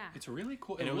 Yeah. It's really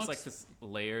cool. and it was looks- like this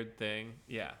layered thing.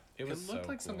 Yeah. It It was looked so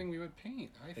like cool. something we would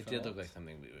paint. It did look like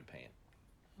something we would paint.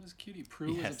 It was cutie.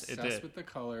 Prue Yes, was it obsessed did. with the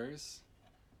colors.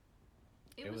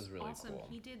 It was really awesome. cool.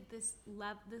 He did this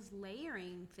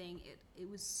layering thing. It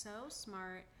was so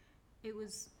smart. It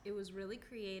was really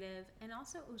creative, and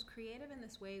also it was creative in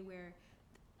this way where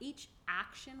each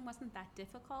action wasn't that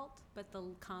difficult, but the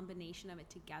combination of it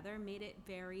together made it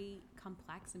very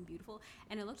complex and beautiful.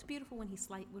 And it looked beautiful when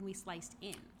we sliced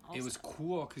in. Also. It was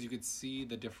cool because you could see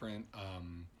the different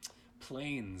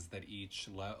planes that each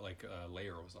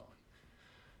layer was on.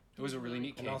 It was a really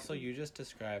neat cake. And also, you just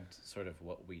described sort of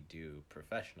what we do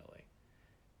professionally.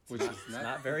 Which is It's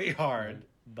not very hard,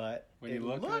 but when you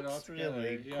look at it all together,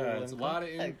 really cool. it's a lot of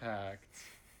impact.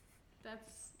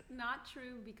 That's not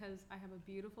true because I have a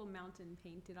beautiful mountain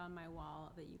painted on my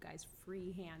wall that you guys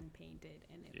freehand painted,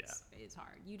 and it's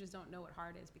hard. You just don't know what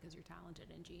hard is because you're talented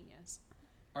and genius.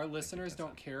 Our listeners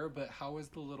don't care, but how was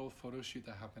the little photo shoot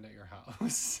that happened at your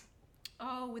house?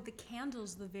 Oh, with the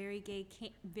candles, the very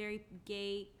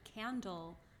gay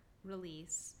candle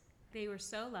release. They were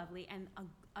so lovely, and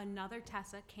another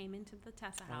Tessa came into the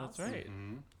Tessa house. Oh, that's right.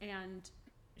 Mm-hmm. And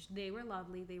they were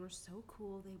lovely. They were so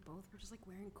cool. They both were just like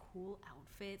wearing cool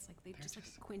outfits. Like they're just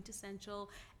like quintessential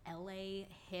LA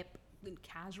hip,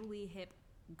 casually hip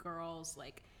girls,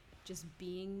 like just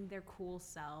being their cool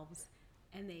selves.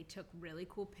 And they took really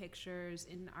cool pictures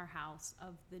in our house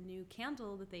of the new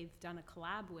candle that they've done a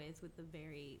collab with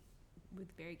very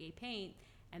gay paint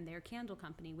and their candle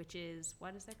company, which is,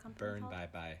 what is that company Burn called? Bye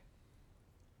Bye.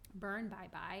 Burn Bye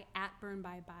Bye, at Burn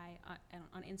Bye Bye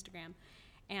on Instagram.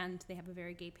 And they have a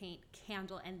very gay paint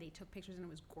candle, and they took pictures, and it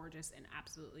was gorgeous and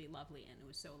absolutely lovely, and it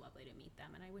was so lovely to meet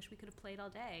them. And I wish we could have played all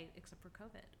day, except for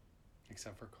COVID.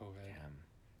 Except for COVID.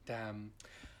 Damn.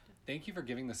 Thank you for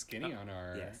giving the skinny on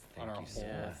our whole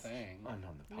thing. On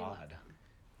the pod.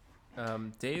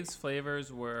 Dave's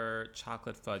flavors were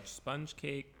chocolate fudge sponge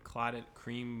cake, clotted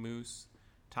cream mousse,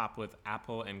 topped with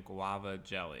apple and guava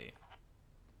jelly.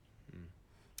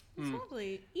 It's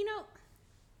lovely. You know,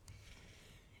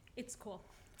 it's cool.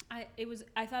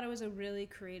 I thought it was a really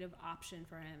creative option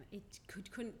for him. It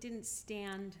didn't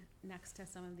stand next to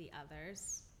some of the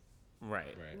others.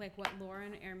 Right. Like what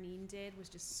Lauren Ermine did was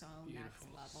just so Beautiful. next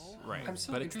level. Right. I'm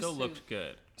so but it still interested. looked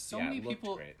good. So Yeah, many it looked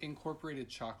people great. incorporated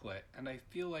chocolate, and I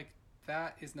feel like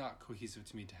that is not cohesive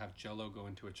to me to have Jell-O go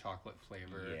into a chocolate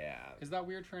flavor. Yeah. Is that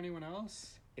weird for anyone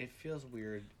else? It feels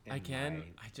weird in Again,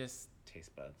 my I just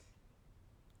taste buds.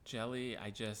 jelly.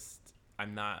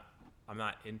 I'm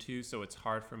not into. So it's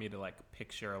hard for me to like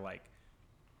picture like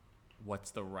what's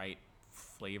the right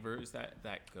flavors that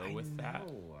go with that.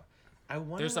 I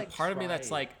want. There's a part of me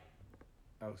that's like,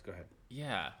 oh, go ahead.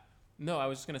 yeah. No, I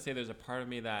was just gonna say there's a part of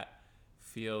me that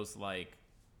feels like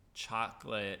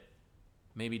chocolate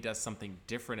maybe does something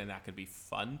different, and that could be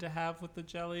fun to have with the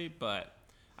jelly. But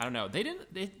I don't know. They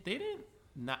didn't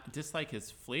not dislike his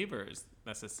flavors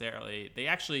necessarily. They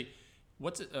actually,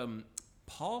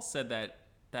 Paul said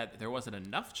that there wasn't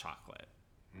enough chocolate.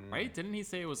 Right? Didn't he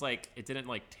say it was like it didn't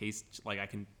like taste like I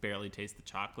can barely taste the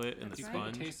chocolate in the You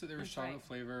sponge? could taste that there was That's chocolate right.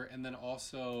 flavor, and then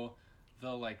also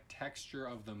the like texture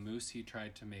of the mousse he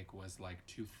tried to make was like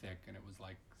too thick, and it was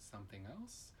like something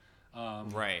else.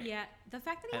 Right. Yeah, the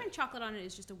fact that he went chocolate on it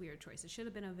is just a weird choice. It should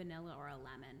have been a vanilla or a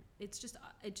lemon. It's just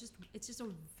a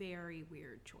very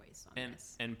weird choice on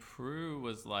this. And Prue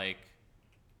was like,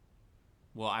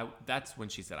 well, that's when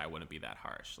she said I wouldn't be that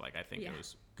harsh. Like I think it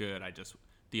was good.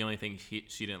 The only thing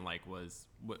she didn't like was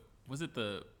was it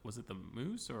the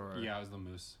mousse or Yeah, it was the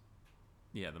mousse.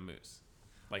 the mousse.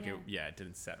 Like Yeah. it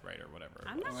didn't set right or whatever.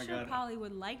 I'm not my sure God.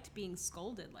 Hollywood liked being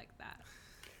scolded like that.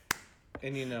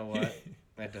 And you know what?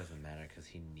 That doesn't matter because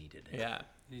he needed it. Yeah,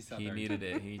 He sat he there. needed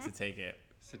it. He needs to take it.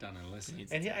 Sit down and listen. He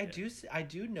needs And to yeah, take it. I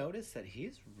do notice that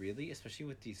he's really, especially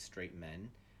with these straight men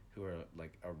who are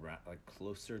like around, like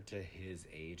closer to his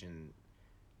age and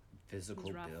physical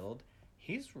He's rough. build.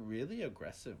 He's really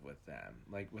aggressive with them.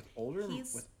 Like with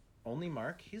with only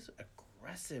Mark, he's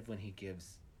aggressive when he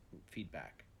gives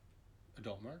feedback.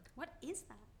 Adult Mark? What is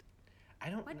that? I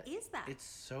don't. What is that? It's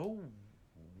so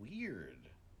weird.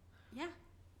 Yeah.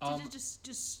 To just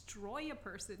destroy a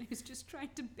person who's just trying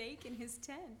to bake in his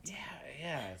tent.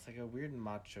 Yeah. It's like a weird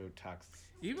macho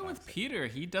Even with Peter,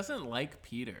 he doesn't like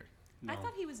Peter. No. I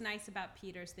thought he was nice about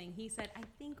Peter's thing. He said, I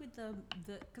think with the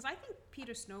because I think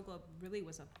Peter's snow globe really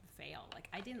was a fail. Like,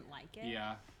 I didn't like it.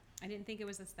 Yeah. I didn't think it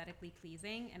was aesthetically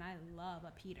pleasing, and I love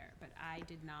a Peter, but I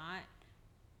did not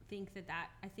think that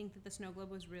I think that the snow globe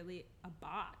was really a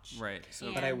botch. Right.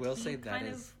 So, But I And will he say that kind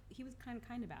is- of, he was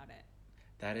kind about it.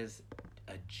 That is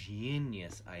a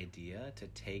genius idea to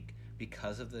take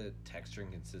because of the texture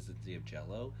and consistency of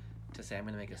Jell-O to say I'm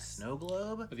going to make a snow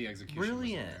globe. But the execution was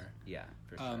Brilliant. there. Yeah,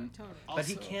 for sure. Totally. But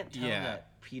he Also- can't tell Yeah.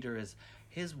 that Peter is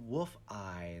his wolf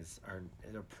eyes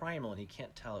they're primal, and he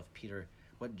can't tell if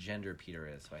what gender Peter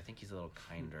is. So I think he's a little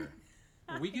kinder.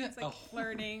 We get It's like a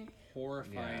flirting.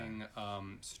 horrifying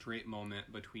straight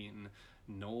moment between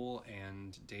Noel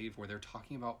and Dave where they're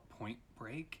talking about Point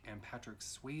Break and Patrick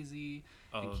Swayze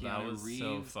and Oh, Keanu that was Reeves,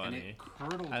 so and funny. it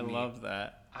curdled I me. love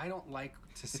that. I don't like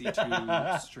to see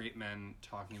two straight men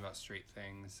talking about straight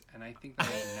things, and I think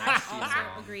that is nasty and Also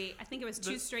wrong. agree. I think it was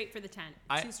too straight for the tent.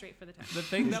 I- Too straight for the tent. The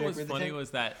thing that Shape was for the funny tank.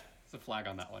 was that It's a flag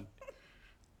on that one.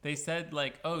 they said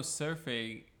like, oh,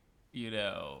 surfing,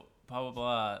 blah blah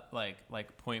blah,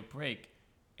 like Point Break,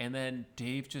 and then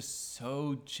Dave just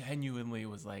so genuinely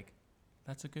was like,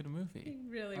 "That's a good movie."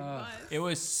 It really was. It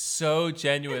was so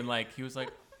genuine. Like he was like,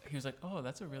 "Oh,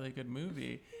 that's a really good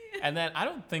movie." And then I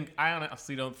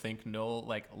honestly don't think Noel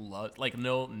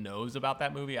Noel knows about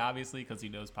that movie, obviously, because he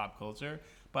knows pop culture.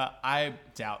 But I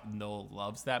doubt Noel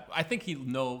loves that. I think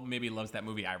Noel maybe loves that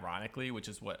movie ironically, which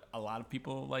is what a lot of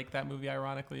people like that movie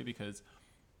ironically, because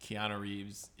Keanu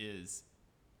Reeves is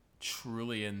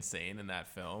truly insane in that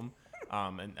film.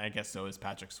 And I guess so is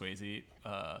Patrick Swayze.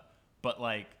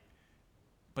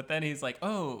 But then he's like,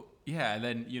 oh, yeah, and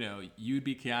then, you'd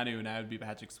be Keanu and I would be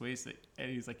Patrick Swayze. And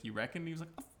he's like, you reckon? And he was like,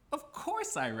 of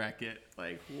course I reckon.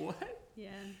 Like, what? Yeah.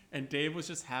 And Dave was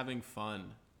just having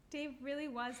fun. Dave really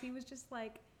was. He was just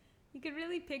like, you could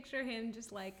really picture him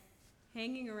just like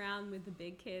hanging around with the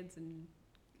big kids and,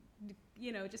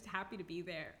 just happy to be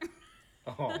there.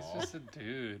 It's just a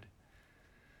dude.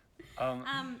 Wait,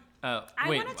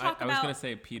 wanna talk I was about- going to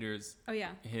say Peter's, Oh,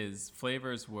 yeah. his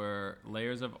flavors were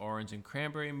layers of orange and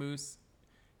cranberry mousse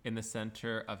in the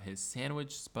center of his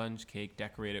sandwich sponge cake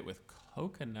decorated with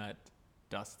coconut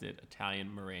dusted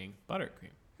Italian meringue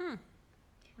buttercream.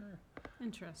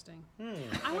 Interesting.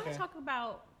 I want to talk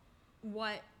about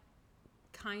what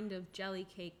kind of jelly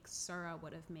cake Sura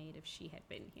would have made if she had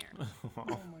been here. Oh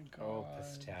my god. Oh,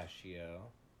 pistachio.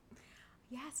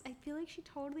 Yes, I feel like she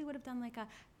totally would have done like a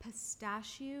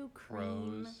pistachio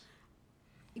cream Rose.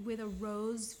 with a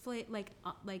rose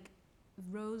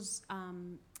rose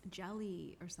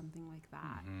jelly or something like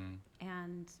that.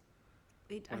 And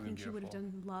I Would've been think she would have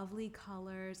beautiful. done lovely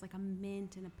colors, like a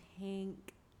mint and a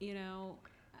pink,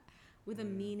 with a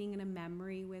meaning and a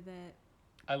memory with it.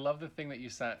 I love the thing that you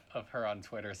sent of her on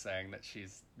Twitter saying that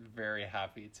she's very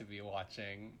happy to be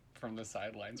watching from the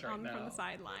sidelines right now. From the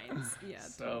sidelines. Yeah,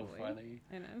 So totally. funny.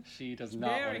 I know. She does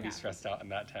not want Very to be happy. stressed out in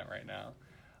that tent right now.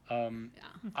 Yeah.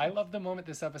 I love the moment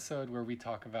this episode where we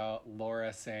talk about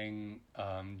Laura saying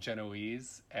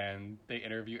Genoese, and they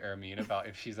interview Hermine about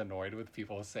if she's annoyed with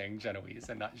people saying Genoese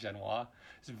and not Genois.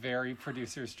 It's very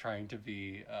producers trying to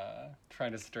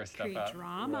stir stuff Create up.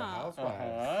 drama.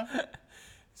 Uh-huh.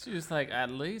 She was like, at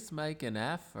least make an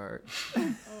effort.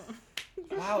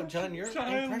 Wow, John, your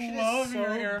I impression love is your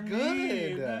so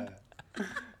Hermine. good.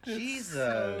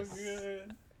 Jesus. So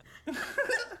good.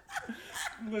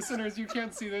 Listeners, you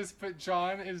can't see this, but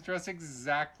John is dressed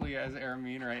exactly as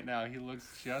Hermine right now. He looks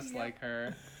just like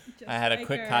her. I had a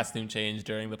quick costume change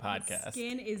during the podcast.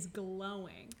 Skin is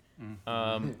glowing.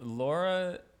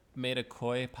 Laura made a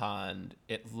koi pond.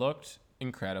 It looked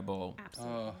incredible.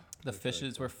 Absolutely. Oh, The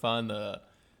fishes were fun.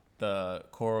 The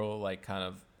coral, I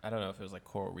don't know if it was like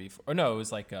coral reef or no, it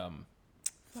was like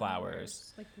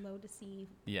flowers. Like lotusy,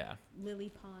 Yeah, lily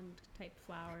pond type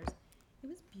flowers. It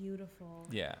was beautiful.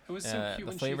 yeah. It was so cute The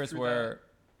when she flavors threw were.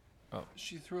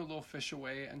 she threw a little fish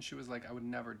away, and she was like, "I would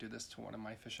never do this to one of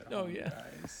my fish at Oh, home, yeah.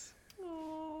 guys."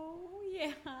 Oh,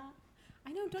 yeah.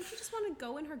 I know. Don't you just want to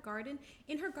go in her garden?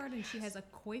 In her garden, she has a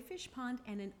koi fish pond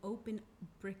and an open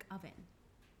brick oven.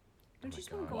 Don't you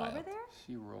just want to go Wild. over there?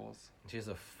 She rolls. She has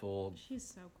a full She's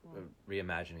so cool.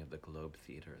 reimagining of the Globe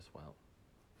Theater as well.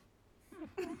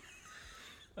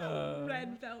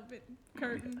 Red velvet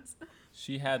curtains.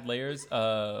 She had layers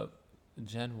of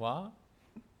Genoese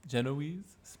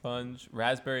sponge,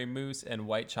 raspberry mousse, and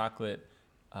white chocolate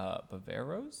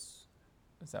Bavaros.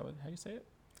 Is that how you say it?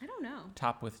 I don't know.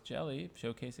 Topped with jelly,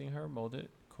 showcasing her molded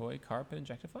koi carp and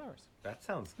injected flowers. That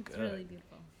sounds It's good. really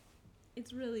beautiful.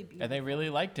 It's really beautiful. And they really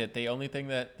liked it. The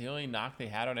only knock they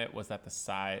had on it was that the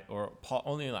side, or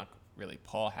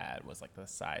Paul had, was like the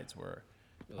sides were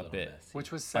a little bit messy.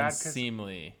 Which was sad because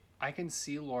unseemly. I can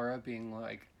see Laura being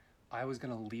like, I was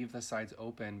going to leave the sides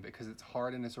open because it's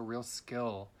hard and it's a real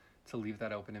skill to leave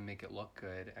that open and make it look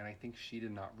good. And I think she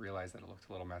did not realize that it looked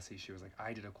a little messy. She was like,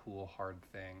 I did a cool, hard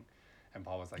thing. And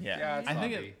Paul was like, yeah, it's I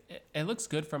think sloppy. it looks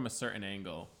good from a certain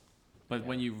angle, but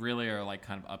when you really are like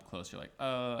kind of up close, you're like,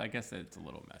 oh, I guess it's a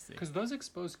little messy. Because those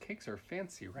exposed cakes are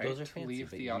fancy, right? Those are to fancy, leave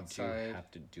but the you outside. do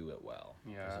have to do it well.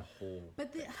 Yeah. There's a whole...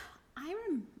 But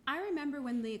I remember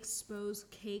when the exposed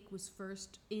cake was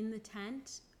first in the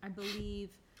tent. I believe.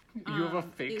 You have a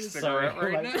it fake was- cigarette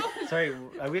right now. Sorry,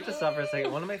 we have to stop for a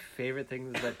second. One of my favorite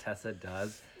things that Tessa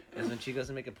does is when she goes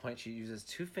to make a point, she uses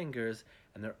 2 fingers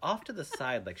and they're off to the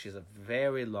side like she's a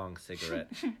very long cigarette.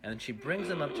 And then she brings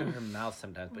them up to her mouth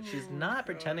sometimes, but she's not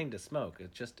pretending to smoke.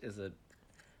 It just is a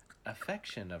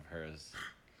affection of hers.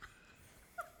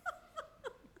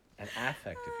 An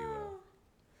affect, if you will.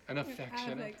 An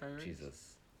affection of affect. hers.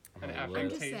 Jesus. An I'm I'm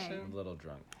just affectation. saying. a little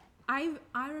drunk.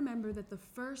 I remember that the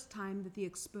first time that the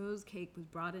exposed cake was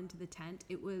brought into the tent,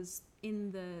 it was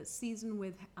in the season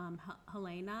with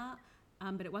Helena,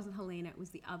 but it wasn't Helena. It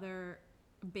was the other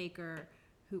baker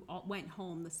who went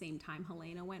home the same time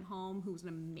Helena went home, who was an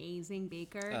amazing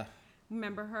baker.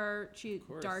 Remember her? She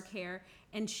course. dark hair,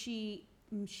 and she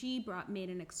made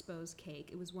an exposed cake.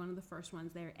 It was one of the first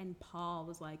ones there, and Paul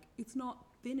was like, "It's not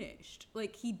finished."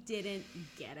 Like, he didn't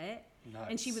get it.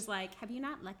 And she Nuts. was like, "Have you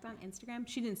not liked on Instagram?"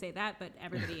 She didn't say that, but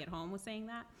everybody at home was saying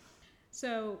that.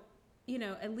 So,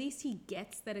 at least he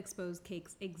gets that exposed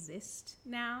cakes exist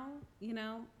now.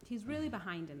 He's really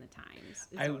behind in the times.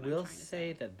 is I what I'm will trying to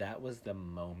say that was the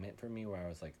moment for me where I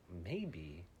was like,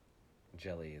 maybe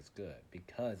jelly is good,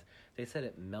 because they said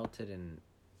it melted in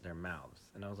their mouths,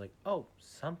 and I was like, oh,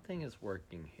 something is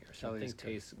working here. Jelly Something is good.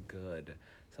 tastes good.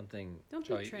 Something. Don't be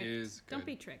Jelly tricked. is Don't good.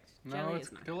 be tricked. No, Jelly it's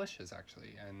is not. delicious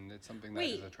actually, and it's something that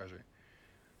is Wait. a treasure.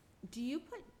 Do you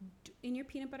put in your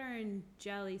peanut butter and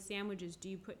jelly sandwiches? Do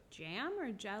you put jam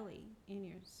or jelly in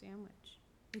your sandwich?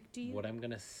 Like, do you? What I'm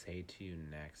gonna say to you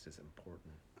next is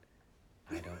important.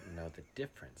 I don't know the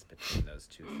difference between those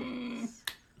two things.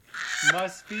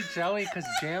 Must be jelly because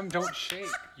jam don't shake.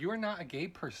 You are not a gay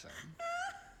person.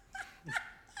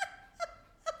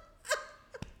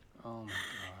 Oh my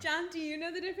god. John, do you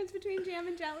know the difference between jam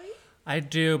and jelly? I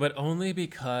do, but only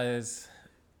because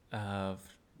of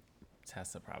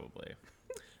Tessa, probably.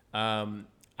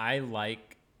 I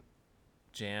like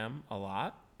jam a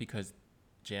lot because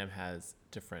jam has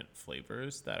different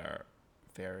flavors that are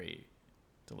very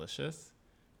delicious.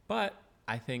 But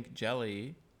I think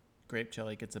grape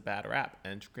jelly gets a bad rap,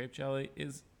 and grape jelly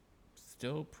is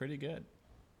still pretty good.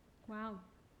 Wow.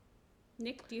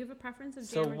 Nick, do you have a preference of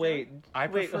So jam or wait, I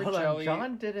prefer hold on. jelly.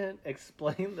 John didn't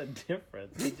explain the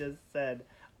difference. He just said,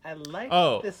 "I like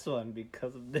Oh. this one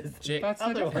because of this. Ja- That's the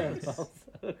other one's difference.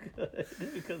 also good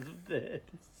because of this."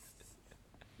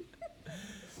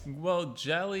 Well,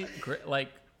 jelly,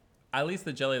 at least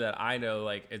the jelly that I know,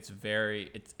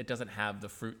 it doesn't have the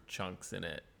fruit chunks in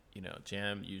it.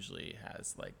 Jam usually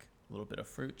has like a little bit of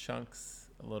fruit chunks,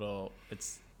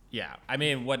 I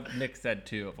mean, what Nick said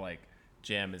too of like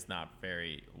jam is not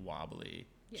very wobbly.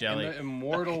 Jelly, In the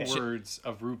immortal words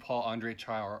of RuPaul Andre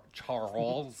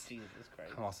Charles, Jesus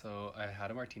Christ. also I had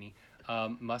a martini,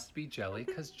 must be jelly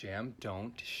because jam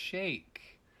don't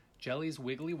shake. Jelly's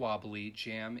wiggly wobbly.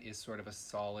 Jam is sort of a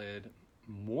solid,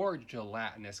 more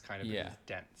gelatinous kind of. Yeah. It is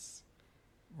dense.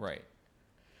 right.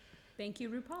 Thank you,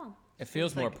 RuPaul. It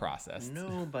feels more like processed.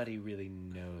 Nobody really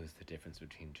knows the difference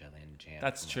between jelly and jam.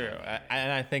 That's from true, what I know.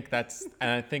 and I think that is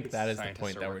the Scientists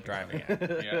point are that we're working driving on at.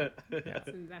 it. Yeah.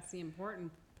 That's the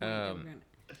important point. that we're gonna-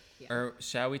 Or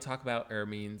shall we talk about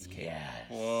Ermine's cake? Yes.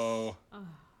 Whoa. It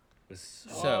was so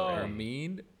So Oh.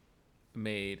 Ermine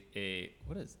made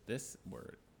what is this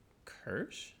word?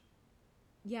 Kirsch?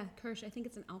 Yeah, Kirsch. I think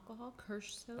it's an alcohol.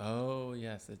 Kirsch soap. Oh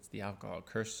yes, it's the alcohol.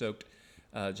 Kirsch-soaked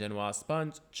Genoise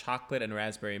sponge, chocolate and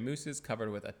raspberry mousses covered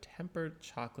with a tempered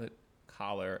chocolate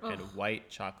collar and white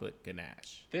chocolate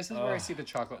ganache. This is where I see the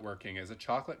chocolate working. Is a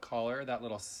chocolate collar, that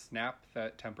little snap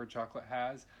that tempered chocolate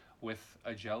has, with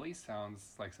a jelly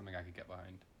sounds like something I could get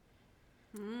behind.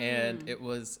 And it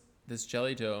was this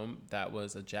jelly dome that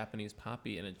was a Japanese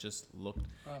poppy, and it just looked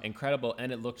incredible,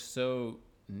 and it looked so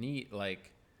neat.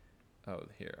 Like,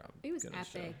 here It was gonna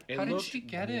show. epic. It How did looked she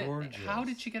get gorgeous. it? How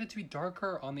did she get it to be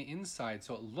darker on the inside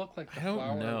so it looked like the I don't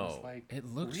flour know. was like It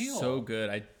looked real? so good.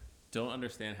 I don't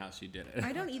understand how she did it.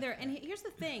 I don't either. And here's the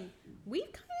thing: we've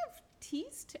kind of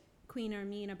teased Queen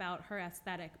Ermine about her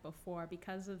aesthetic before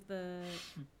because of the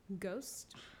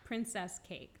ghost princess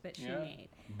cake that she Yeah. made,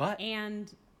 But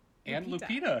and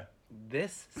Lupita.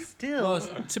 this still.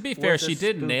 Well, to be fair, was a she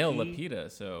did nail spooky Lapita,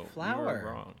 so flower. we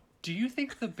were wrong. Do you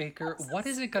think the baker? What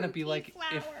is it gonna be like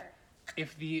flower.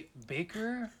 if the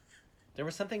baker? There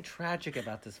was something tragic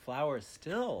about this flower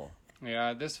still.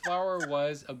 Yeah, this flower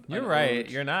was. You're an right. ode-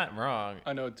 You're not wrong.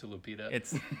 an ode to Lupita.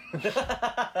 It's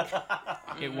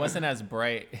it wasn't as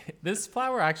bright. This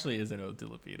flower actually is an ode to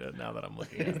Lapita. Now that I'm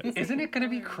looking at it, Isn't it going to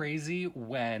be crazy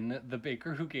when the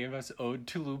baker who gave us Ode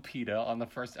to Lupita on the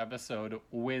first episode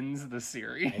wins the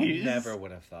series? I never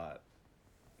would have thought.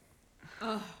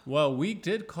 well, we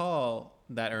did call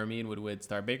that Ermine would win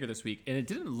Star Baker this week, and it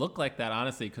didn't look like that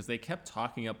honestly because they kept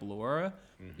talking up Laura,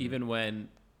 even when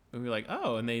we were like,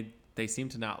 oh, and they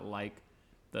seemed to not like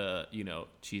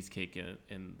cheesecake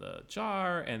in the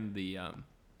jar, and the and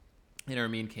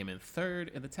Ermine came in third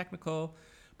in the technical.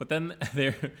 But then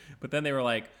they were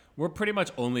like, we're pretty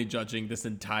much only judging this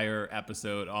entire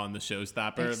episode on the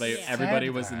showstopper. Everybody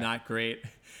was not great.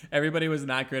 Everybody was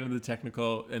not great in the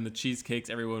technical, and the cheesecakes,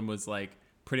 everyone was like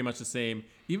pretty much the same,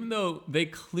 even though they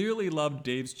clearly loved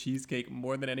Dave's cheesecake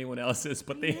more than anyone else's.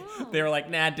 But they were like,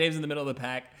 nah, Dave's in the middle of the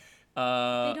pack.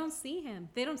 They don't see him.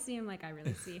 They don't see him like I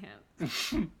really see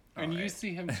him. And you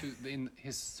see him in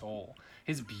his soul.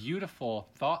 His beautiful,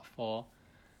 thoughtful,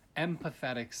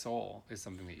 empathetic soul is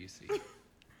something that you see.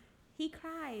 He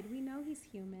cried. We know he's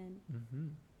human. Mm-hmm.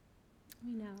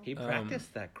 We know. He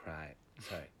practiced that cry.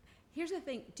 Sorry. Here's the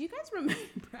thing. Do you guys remember?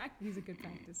 He's a good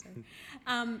practicer.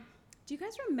 Do you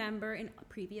guys remember in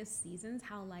previous seasons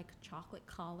how like chocolate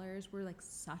collars were like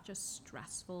such a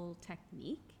stressful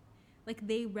technique? Like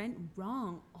they went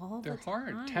wrong all the time.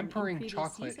 They're hard. Tempering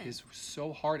chocolate is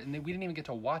so hard, and we didn't even get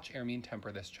to watch Ermine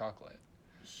temper this chocolate.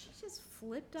 She just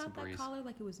flipped out that collar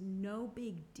like it was no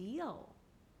big deal.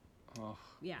 Oh,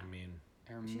 yeah.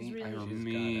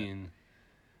 Ermine.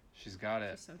 She's got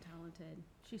it. She's so talented.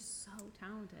 She's so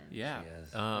talented. Yeah. She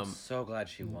is. I'm so glad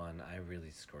she won. I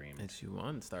really screamed. And she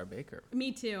won Star Baker.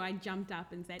 Me too. I jumped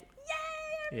up and said,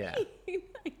 "Yay!" Yeah.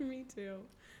 Me too.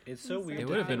 It's so weird. It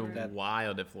would have been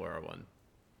wild if Laura won.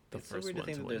 It's so weird to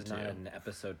think that there's not an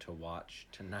episode to watch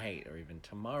tonight or even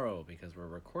tomorrow because we're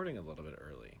recording a little bit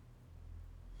early.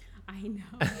 I know.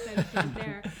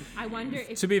 There. I wonder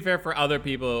if... To be fair, for other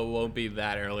people, it won't be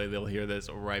that early. They'll hear this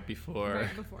right before.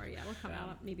 Right before, yeah. It'll come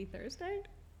out maybe Thursday.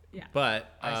 Yeah.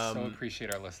 But I so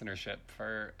appreciate our listenership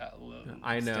for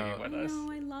I know. sticking with us.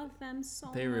 I love them so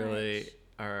much. They really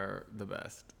are the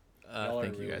best.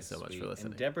 Thank you guys so much for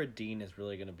listening. And Deborah Dean is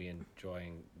really going to be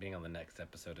enjoying being on the next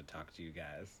episode to talk to you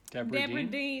guys. Deborah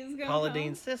Dean's going Paula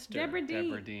Dean's sister. Deborah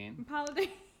Dean. Paula Dean.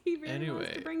 He really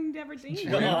wants to bring Deborah Dean.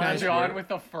 John with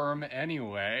the firm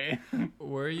anyway.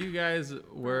 Were you guys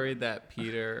worried that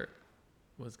Peter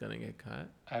was going to get cut?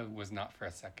 I was not for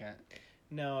a second.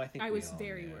 No, I think I was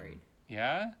very worried.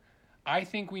 Yeah? I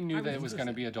think we knew that it was going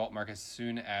to be adult Mark as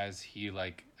soon as he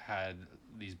had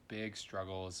these big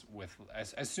struggles with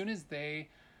as soon as they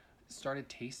started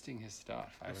tasting his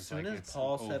stuff. As soon as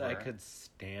Paul said I could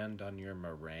stand on your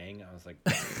meringue, I was like,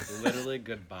 literally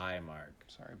goodbye, Mark.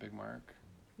 Sorry, Big Mark.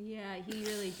 Yeah, he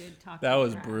really did talk. That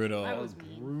was brutal. That was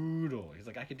brutal. He's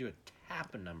like, I could do a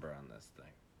tap number on this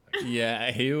thing.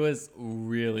 Yeah, he was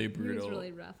really brutal. He was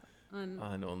really rough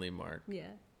on only Mark. Yeah.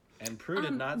 And Prue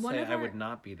did not say I would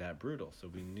not be that brutal, so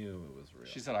we knew it was real.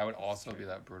 She said I would also be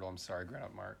that brutal. I'm sorry, grown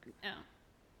up Mark.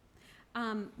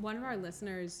 Oh. One of our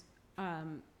listeners,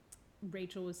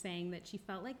 Rachel, was saying that she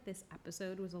felt like this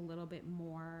episode was a little bit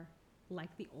more like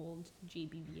the old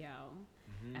GBBO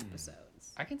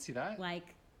episodes. I can see that.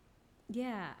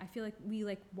 Yeah, I feel like we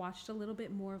watched a little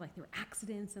bit more there were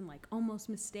accidents and almost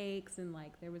mistakes and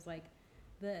there was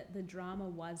the drama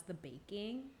was the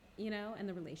baking, and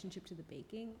the relationship to the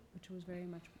baking, which was very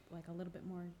much a little bit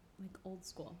more old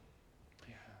school.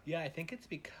 Yeah, I think it's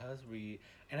because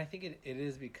I think it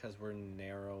is because we're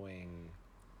narrowing.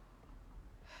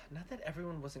 Not that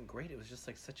everyone wasn't great. It was just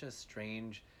such a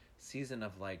strange season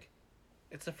of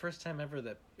it's the first time ever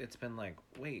that it's been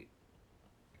wait,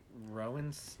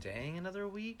 Rowan's staying another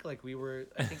week? We were,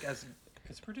 I think, as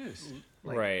it's produced,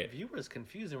 right? Viewers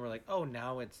confused and we're oh,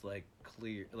 now it's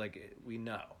clear, we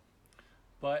know.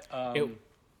 But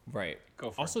right.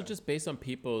 Go for also, it, just based on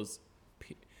people's,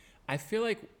 I feel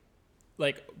like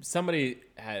somebody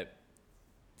had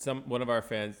one of our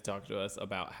fans talked to us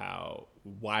about how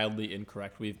wildly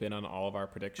incorrect we've been on all of our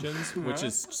predictions, which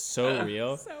is so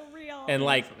real. So real. And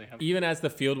even as the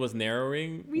field was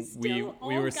narrowing, we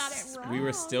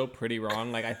were still pretty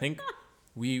wrong. I think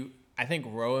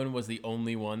Rowan was the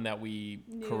only one that we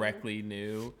correctly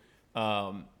knew.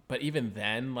 But even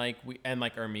then,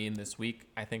 Ermine this week,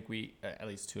 I think we at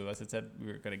least two of us had said we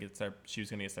were gonna get she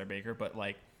was gonna get Star Baker, but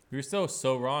we were still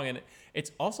so wrong. And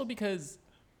it's also because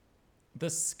the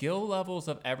skill levels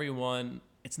of everyone,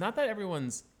 it's not that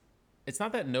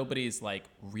nobody's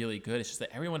really good. It's just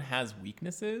that everyone has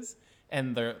weaknesses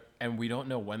and we don't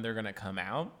know when they're going to come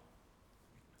out.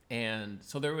 And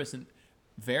so there was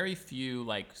very few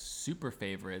super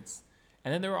favorites.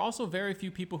 And then there were also very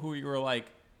few people who you were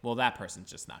well, that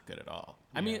person's just not good at all.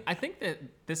 Yeah. I mean, I think that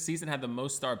this season had the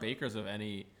most Star Bakers of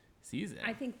any season.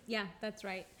 I think, yeah, that's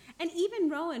right. And even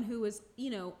Rowan, who was,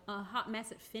 a hot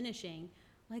mess at finishing,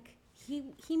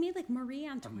 he made Marie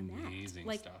Antoinette.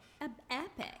 Amazing stuff.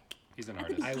 Epic. He's an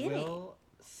artist. I will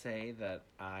say that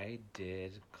I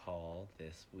did call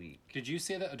this week. Did you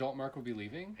say that Adult Mark would be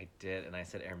leaving? I did, and I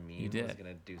said Hermine You did. was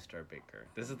gonna do Star Baker.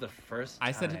 This is the first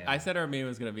I time. said Armin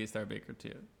was gonna be Star Baker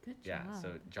too, Good Yeah, job.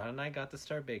 so John and I got the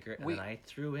Star Baker, and Wait. then I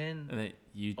threw in. and then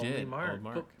you Only did. Mark. Old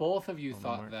Mark. But both of you Only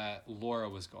thought Mark. that Laura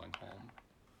was going home.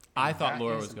 I thought That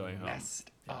Laura is was going home.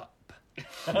 messed up.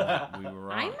 We were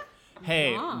wrong. I'm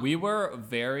Hey, wrong. we were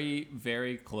very,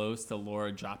 very close to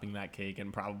Laura dropping that cake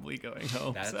and probably going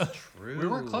home. That's so. true. We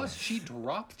were close. She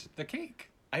dropped the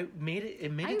cake. I made it.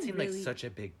 It made I it seem like really- such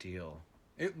a big deal.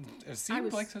 It I seemed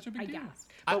was like such a big I deal.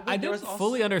 gasped. I But wait, there didn't was also-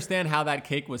 fully understand how that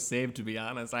cake was saved, to be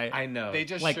honest. I know. They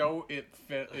just Like- show it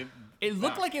fit. It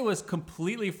looked like it was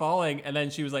completely falling, and then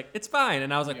she was like, "It's fine,"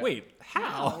 and I was like, Yeah. "Wait,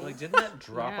 how?" Like, didn't that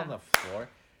drop Yeah. on the floor?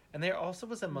 And there also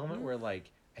was a moment where, like,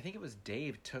 I think it was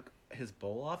Dave took his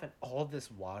bowl off, and all this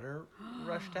water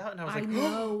rushed out, and I was like,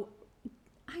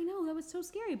 I know that was so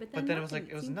scary, but then But then it was nothing.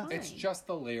 like, it was seemed nothing. It's fine. just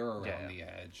the layer around Yeah. the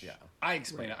edge. Yeah. I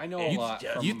explain it. I know a You- lot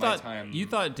from you my thought time. you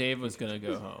thought Dave was gonna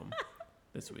go home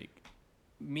this week.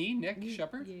 Me, Nick,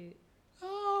 Shepard? You-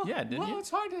 Oh, Yeah, didn't well, you?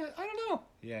 it's hard to. I don't know.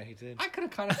 yeah, he did. I could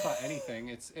have kind of thought anything.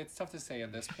 It's tough to say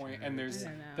at this point. And there's I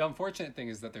don't know. the unfortunate thing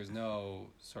is that there's no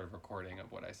sort of recording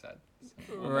of what I said.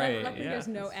 Right? Luckily, Yeah. there's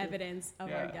no evidence of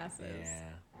our Yeah. guesses. Yeah.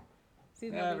 So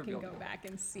Yeah, that we can revealed go it. back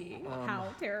and see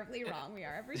how terribly wrong we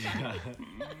are every time.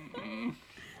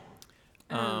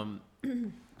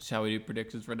 Shall we do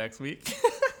predictions for next week?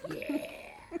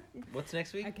 What's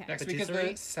next week? Okay. Next week is the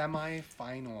Patisserie?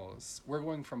 semifinals. We're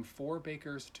going from 4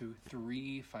 bakers to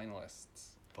 3 finalists.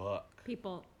 Fuck.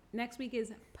 People, next week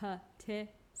is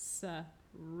patisserie.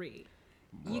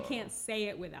 You can't say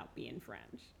it without being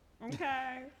French.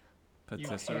 Okay.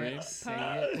 Patisserie. can't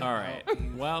say it All right. without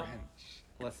being Well, French.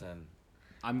 Listen,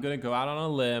 I'm gonna go out on a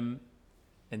limb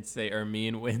and say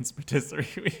Hermine wins patisserie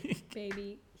week.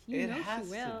 Baby, you it know has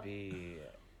she will. to be.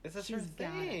 It's a She's certain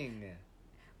got it. thing.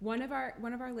 One of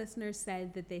our listeners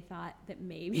said that they thought that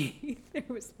maybe there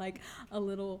was like a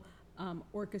little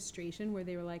orchestration where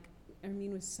they were like,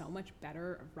 Hermine was so much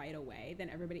better right away than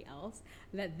everybody else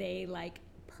that they like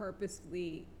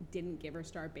purposely didn't give her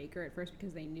Star Baker at first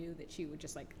because they knew that she would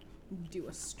just like do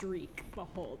a streak the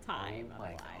whole time. Oh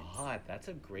my otherwise. god, that's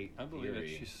a great I believe it.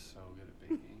 theory. She's so good at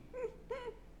baking.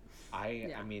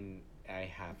 Yeah. I mean, I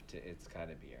have to. It's got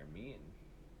to be Hermine.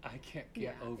 I can't get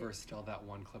Yeah, over still that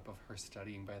one clip of her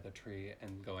studying by the tree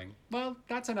and going, well,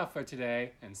 that's enough for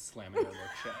today, and slamming her book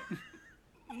shut.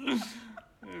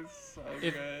 It's so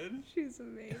good. She's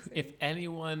amazing. If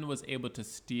anyone was able to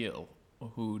steal,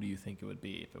 who do you think it would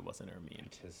be if it wasn't Hermine?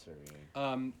 Patisserie.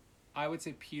 I would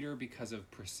say Peter because of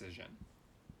precision.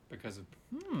 Because of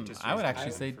just I would his actually eye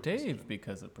say for Dave precision.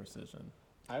 because of precision.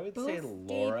 I would Both say Dave-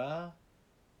 Laura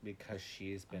because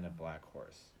she's been a black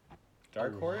horse.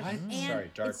 Dark horse? what? And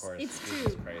Sorry, dark it's, horse. It's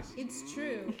Jesus true. Christ. It's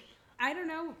true. I don't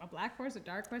know, a black horse, a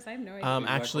dark horse. I have no idea. Black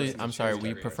Actually, horse is a I'm sorry. shit We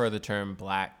story. prefer the term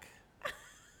black.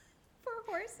 For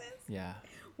horses, Yeah,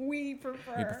 we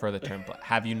prefer. we prefer the term black.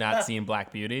 Have you not seen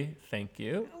Black Beauty? Thank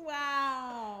you.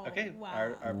 Wow. Okay, Wow.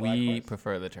 our black We horse.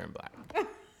 prefer the term black.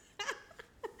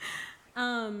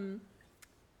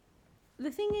 The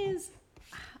thing is,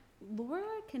 Laura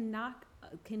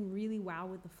can really wow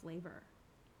with the flavor.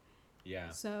 Yeah.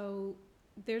 So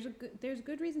there's a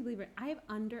good reason to believe it. I have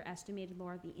underestimated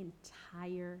Laura the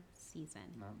entire season.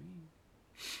 Not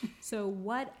me. So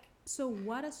what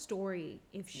a story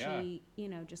if she,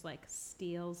 Yeah. just like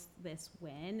steals this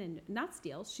win, and not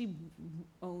steals, she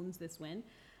owns this win.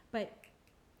 But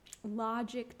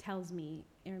logic tells me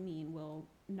Hermine will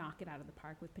knock it out of the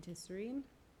park with patisserie.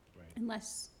 Right.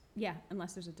 Unless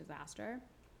there's a disaster.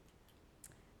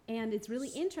 And it's really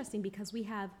interesting because we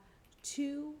have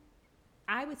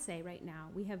I would say right now,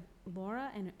 we have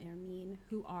Laura and Hermine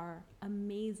who are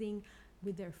amazing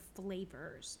with their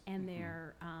flavors and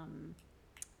their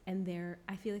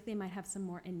I feel like they might have some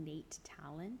more innate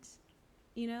talent.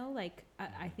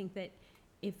 I think that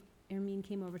if Hermine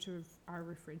came over to our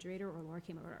refrigerator or Laura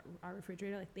came over to our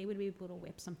refrigerator, like they would be able to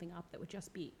whip something up that would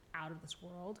just be out of this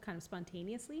world, kind of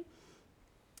spontaneously.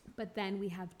 But then we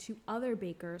have 2 other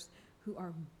bakers who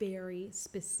are very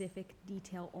specific,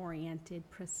 detail-oriented,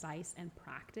 precise, and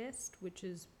practiced, which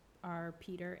is our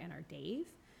Peter and our Dave.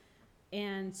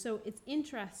 And so it's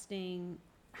interesting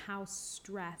how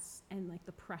stress and like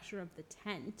the pressure of the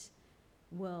tent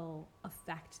will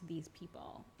affect these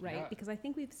people, right? Yeah. Because I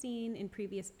think we've seen in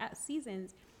previous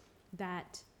seasons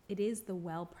that it is the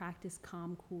well-practiced,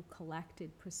 calm, cool,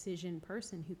 collected, precision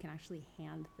person who can actually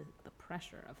hand the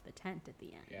pressure of the tent at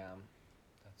the end. Yeah,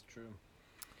 that's true.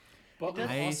 But we've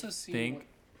I also seen. think-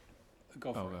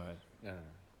 Go for Oh, it. go ahead.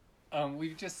 No.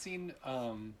 We've just seen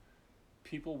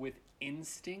people with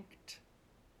instinct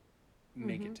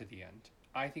make it to the end.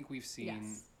 I think we've seen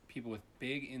Yes. people with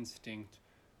big instinct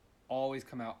always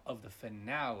come out of the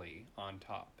finale on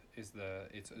top. It's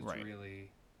Right.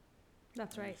 really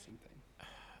That's an right. interesting thing.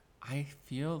 I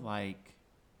feel like,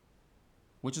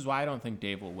 which is why I don't think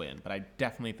Dave will win, but I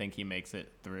definitely think he makes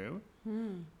it through.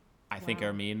 I think Wow.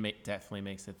 Armin definitely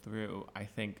makes it through. I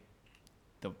think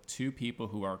the two people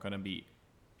who are going to be,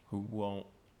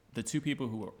 the two people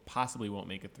who possibly won't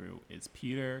make it through is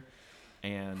Peter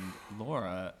and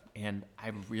Laura. And I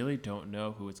really don't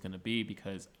know who it's going to be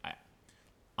because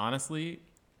honestly,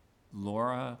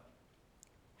 Laura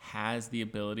has the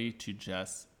ability to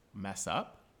just mess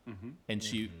up. And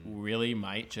she really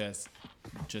might just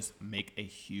make a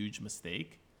huge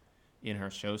mistake in her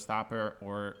showstopper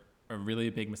or a really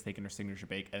big mistake in her signature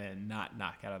bake and then not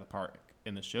knock it out of the park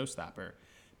in the showstopper.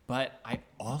 But I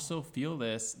also feel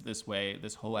this way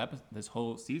this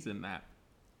whole season that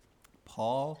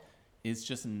Paul is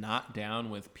just not down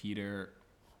with Peter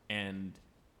and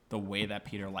the way that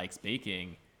Peter likes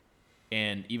baking.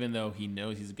 And even though he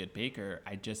knows he's a good baker,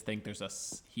 I just think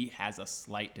he has a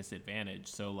slight disadvantage.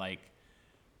 So like,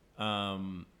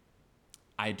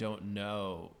 I don't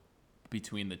know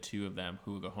between the two of them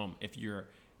who would go home. If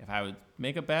I would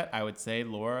make a bet, I would say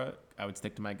Laura. I would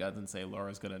stick to my guns and say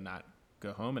Laura's gonna not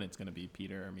go home, and it's gonna be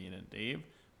Peter, Armin, and Dave.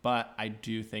 But I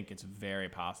do think it's very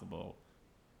possible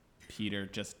Peter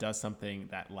just does something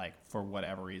that, like, for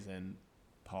whatever reason,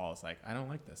 Paul's like, I don't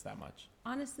like this that much.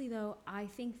 Honestly, though, I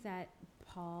think that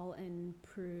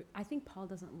I think Paul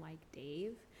doesn't like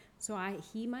Dave, so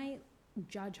he might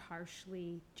judge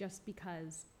harshly just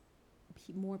because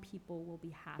more people will be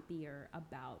happier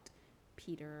about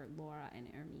Peter, Laura, and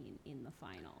Ermine in the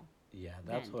final. Yeah,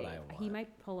 that's than what Dave. I want. He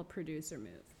might pull a producer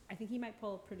move. I think he might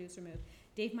pull a producer move.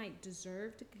 Dave might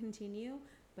deserve to continue,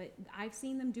 but I've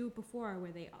seen them do it before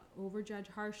where they overjudge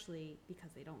harshly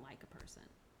because they don't like a person.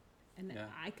 And Yeah.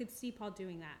 I could see Paul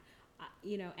doing that.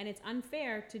 And it's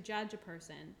unfair to judge a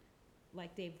person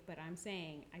like Dave, but I'm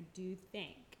saying I do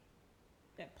think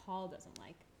that Paul doesn't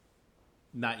like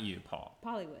Not you, Paul.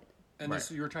 Pollywood. And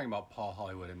Right. you were talking about Paul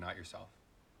Hollywood and not yourself.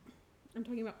 I'm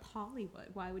talking about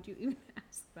Pollywood. Why would you even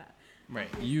ask that? Right.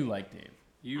 You like Dave.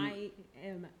 I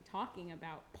am talking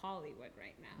about Pollywood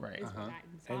right now. Right. Is what I'm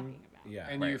talking about. Yeah.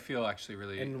 And you feel actually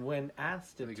really... And when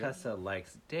asked if Really good. Tessa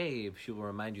likes Dave, she will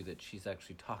remind you that she's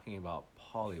actually talking about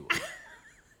Hollywood.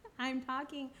 I'm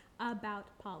talking about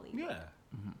Pollywood. Yeah.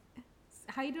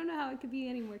 I don't know how it could be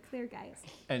any more clear, guys.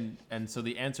 And so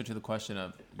the answer to the question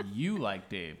of you like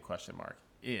Dave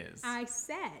is I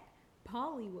said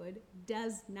Pollywood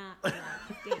does not like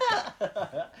Dave.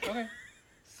 Okay.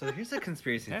 So here's a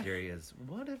conspiracy Yeah. theory: is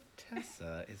what if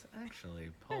Tessa is actually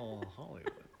Paul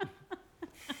Hollywood?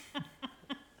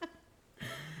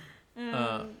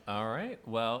 all right.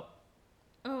 Well,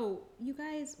 Oh, you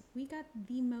guys, we got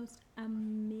the most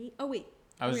amazing. Oh wait,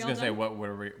 I was Are we just all gonna say done?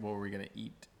 what were we gonna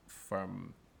eat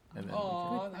from and then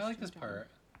Oh, Good I like this question,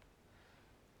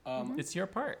 part. it's your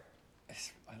part.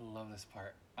 I love this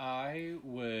part. I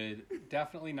would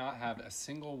definitely not have a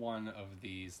single one of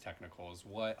these technicals.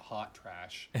 What hot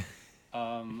trash.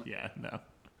 Yeah, no.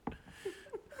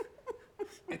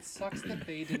 It sucks that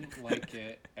they didn't like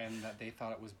it and that they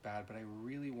thought it was bad, but I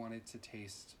really wanted to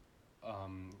taste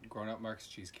Grown Up Mark's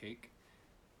cheesecake.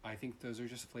 I think those are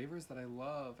just flavors that I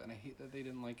love, and I hate that they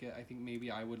didn't like it. I think maybe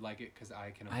I would like it because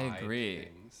I can I abide agree.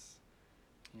 things.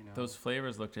 You know? Those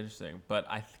flavors looked interesting, but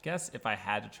I guess if I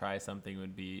had to try something, it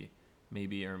would be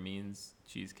maybe Ermine's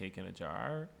cheesecake in a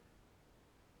jar.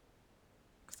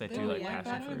 Because I They do don't like yeah,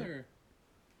 passion that fruit, either.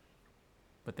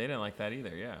 but they didn't like that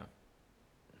either. Yeah.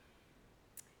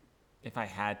 If I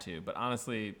had to, but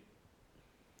honestly,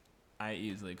 I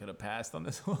easily could have passed on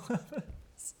this whole episode.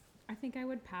 I think I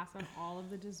would pass on all of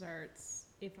the desserts.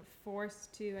 If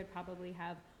forced to, I'd probably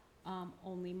have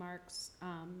only Mark's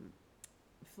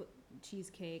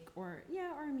cheesecake or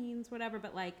Armin's, whatever.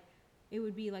 But like, it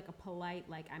would be like a polite,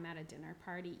 like I'm at a dinner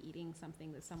party eating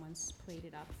something that someone's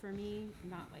plated up for me,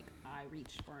 not like I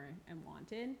reached for and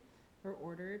wanted or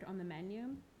ordered on the menu.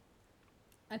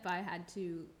 If I had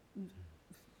to,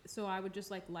 so I would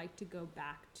just like to go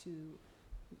back to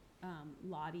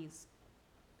Lottie's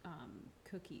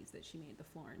cookies that she made, the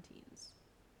Florentines.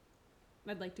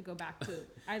 I'd like to go back to.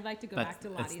 I'd like to go back to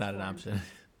Lottie's. That's not an option.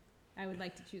 Florentines. I would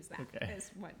like to choose that Okay.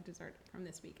 as what dessert from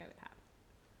this week I would have.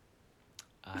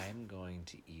 I'm going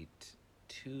to eat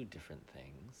two different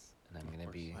things, and I'm going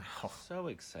to be Wow. so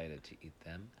excited to eat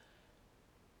them.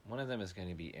 One of them is going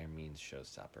to be Ermine's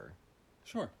showstopper.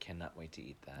 Sure. Cannot wait to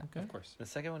eat that. Okay. Of course. The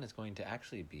second one is going to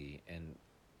actually be, and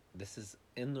this is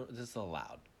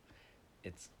allowed.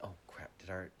 It's, oh crap!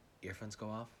 earphones go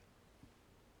off?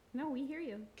 No, we hear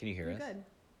you. Can you hear You're us? good.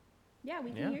 Yeah,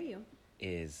 we can Yeah. hear you.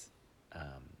 Is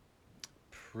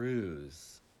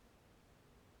Prue's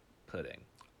pudding.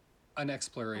 An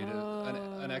exploration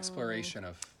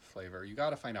of flavor. You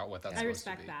got to find out what that's I supposed to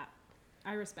respect be. that.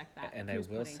 I respect that. And Cruise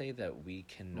I will pudding. say that we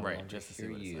can no Right, longer just to see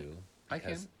hear what it's you. like. I can.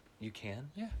 because- You can?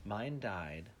 Yeah. Mine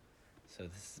died, so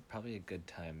this is probably a good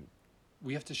time.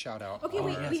 We have to shout out. Okay, our-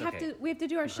 wait. yes, we have okay. to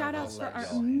do our shout outs for let our y'all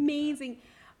handle that. amazing.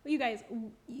 Well, you guys,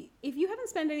 if you haven't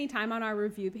spent any time on our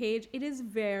review page, it is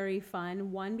very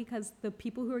fun. One, because the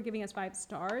people who are giving us 5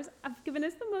 stars have given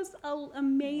us the most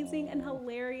amazing and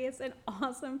hilarious and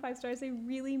awesome 5 stars. They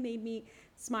really made me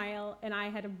smile, and I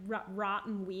had a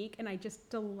rotten week, and I just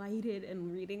delighted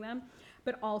in reading them.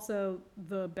 But also,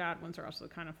 the bad ones are also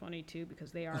kind of funny too,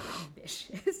 because they are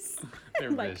vicious.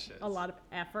 They're like vicious. a lot of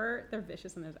effort. They're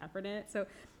vicious and there's effort in it. So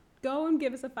go and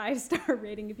give us a 5-star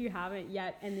rating if you haven't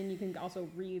yet, and then you can also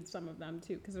read some of them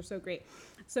too, because they're so great.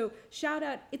 So shout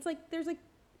out. It's like there's like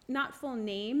not full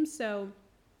names. So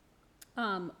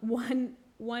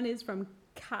one is from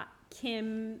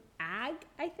Kim Ag,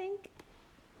 I think.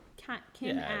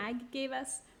 Kim Yeah. Ag gave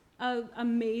us an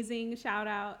amazing shout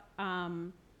out.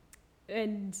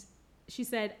 And she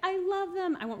said, I love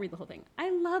them. I won't read the whole thing. I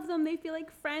love them. They feel like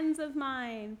friends of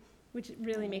mine, which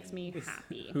really makes me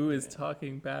happy. Who is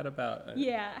talking bad about it?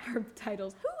 Yeah, her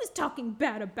titles. Who is talking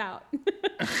bad about?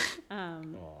 Aw.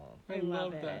 I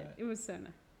love it. that. It was so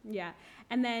nice. Yeah.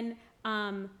 And then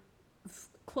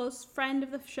close friend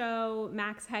of the show,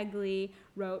 Max Hegley,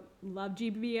 wrote, love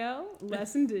GBBO,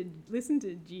 listen to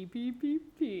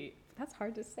GPPP. That's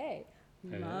hard to say.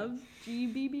 Love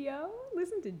GBBO,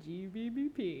 listen to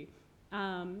GBBP.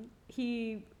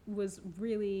 He was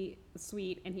really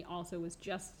sweet, and he also was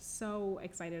just so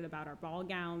excited about our ball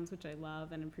gowns, which I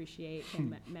love and appreciate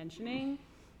him mentioning.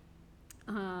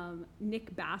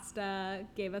 Nick Basta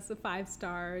gave us a 5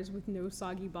 stars with no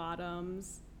soggy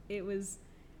bottoms. It was,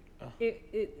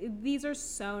 these are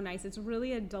so nice. It's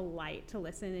really a delight to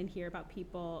listen and hear about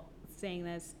people saying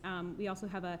this. We also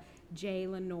have a Jay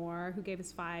Lenore who gave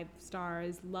us 5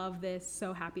 stars. Love this.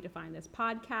 So happy to find this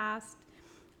podcast.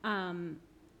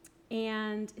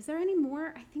 And is there any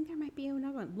more? I think there might be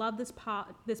another one. Love this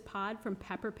pod from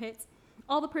Pepper Pits.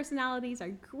 All the personalities are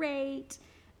great.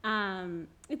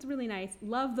 It's really nice.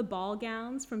 Love the ball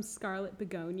gowns from Scarlet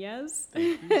Begonias.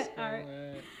 Thank you,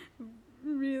 Scarlett.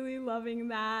 Really loving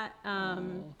that.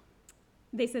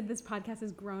 They said this podcast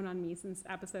has grown on me since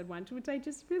episode 1, which I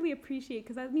just really appreciate,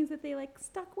 because that means that they like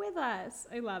stuck with us.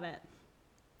 I love it.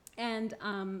 And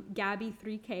Gabby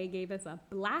 3K gave us a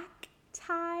black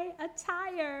tie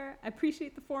attire. I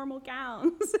appreciate the formal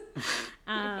gowns.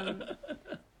 And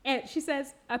she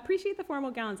says, appreciate the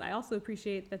formal gowns. I also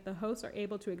appreciate that the hosts are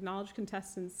able to acknowledge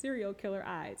contestants' serial killer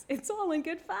eyes. It's all in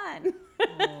good fun.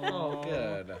 Oh,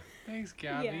 good. Thanks,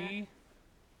 Gabby.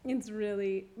 It's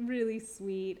really, really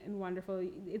sweet and wonderful.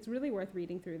 It's really worth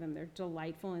reading through them. They're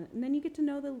delightful. And then you get to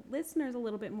know the listeners a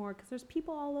little bit more, because there's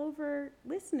people all over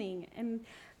listening. And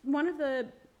one of the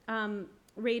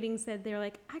ratings said, they're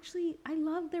like, actually, I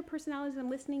love their personalities.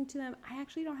 I'm listening to them. I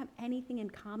actually don't have anything in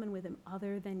common with them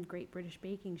other than Great British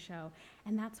Baking Show.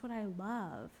 And that's what I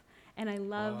love. And I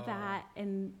love that.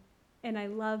 And I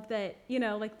love that,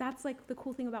 like, that's like the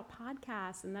cool thing about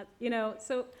podcasts, and that,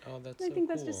 so Oh, that's I so think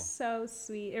that's cool. just so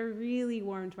sweet. It really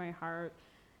warmed my heart.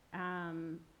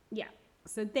 Yeah.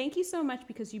 So thank you so much,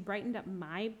 because you brightened up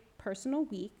my personal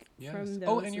week. Yes. From those.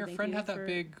 Oh, and So your thank friend you had that for-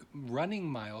 big running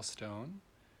milestone.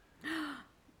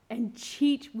 And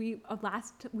Cheech,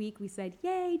 last week we said,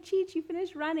 yay, Cheech, you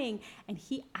finished running. And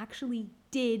he actually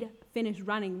did finish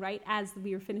running right as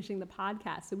we were finishing the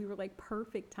podcast. So we were like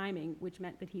perfect timing, which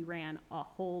meant that he ran a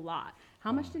whole lot.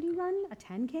 How much did he run? A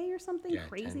 10K or something Yeah,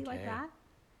 crazy like 10K. that?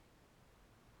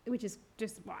 Which is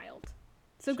just wild.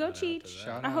 So go Shout out to Cheech. that.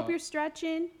 Shout I hope out. you're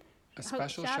stretching. A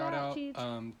special shout shout out, out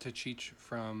Cheech. to Cheech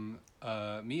from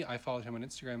me. I followed him on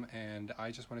Instagram, and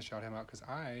I just want to shout him out because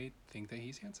I think that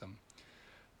he's handsome.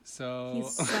 So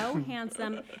He's so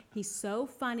handsome. He's so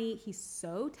funny. He's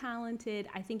so talented.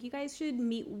 I think you guys should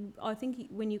meet. I think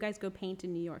when you guys go paint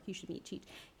in New York, you should meet Cheech.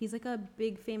 He's like a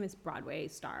big famous Broadway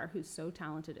star who's so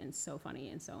talented and so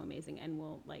funny and so amazing, and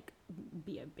will like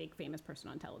be a big famous person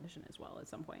on television as well at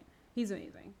some point. He's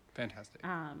amazing. fantastic.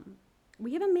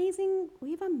 We have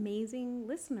amazing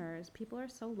listeners. People are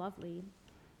so lovely,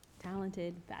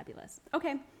 talented, fabulous.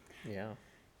 Okay. Yeah.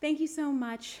 Thank you so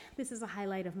much. This is a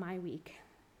highlight of my week.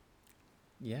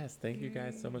 Yes, thank you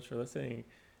guys so much for listening.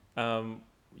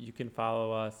 You can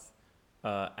follow us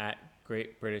at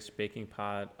Great British Baking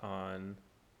Pod on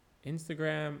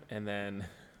Instagram, and then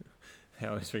I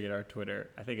always forget our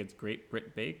Twitter. I think it's Great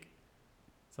Brit Bake.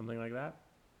 something like that.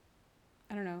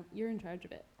 I don't know. You're in charge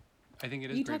of it. I think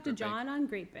it is. You Great talked to Brit Bake. John on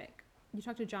Great Bake. You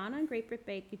talked to John on Great Brit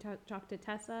Bake. You talked to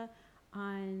Tessa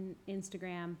on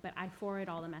Instagram, but I forward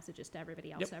all the messages to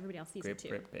everybody else, Yep. so everybody else sees Great it too.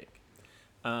 Brit Bake.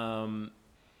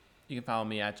 You can follow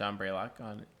me at John Braylock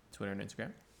on Twitter and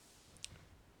Instagram.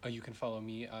 You can follow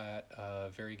me at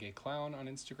Very Gay Clown on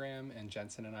Instagram, and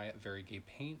Jensen and I at Very Gay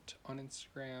Paint on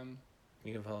Instagram.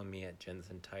 You can follow me at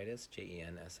Jensen Titus,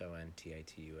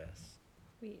 JenSonTitus.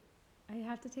 Wait, I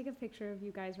have to take a picture of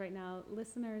you guys right now.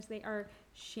 Listeners, they are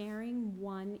sharing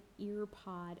one ear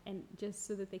pod and just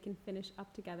so that they can finish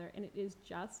up together, and it is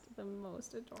just the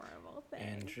most adorable thing.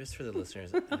 And just for the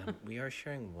listeners, we are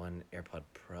sharing one AirPod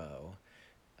Pro.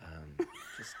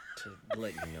 Just to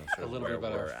let you know sort A of little where bit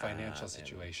about our we're financial at and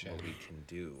situation. what we can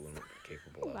do and what we're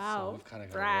capable of. Wow. So we've kind of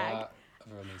got brag. a lot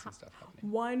of amazing stuff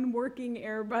happening. One working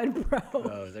Airbud Pro.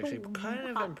 Oh, it's actually kind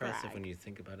of Not impressive brag. when you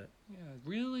think about it. Yeah,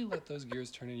 really let those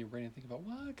gears turn in your brain and think about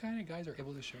what kind of guys are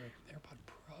able to share an AirPod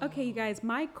Pro. Okay, you guys,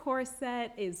 my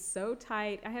corset is so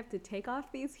tight. I have to take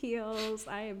off these heels.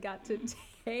 I have got to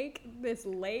take this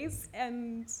lace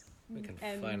and We can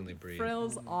finally breathe.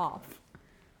 frills off.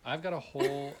 I've got a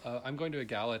whole. I'm going to a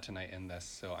gala tonight in this,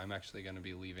 so I'm actually going to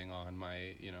be leaving on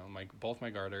my, both my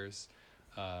garters,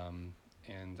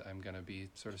 and I'm going to be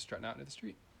sort of strutting out into the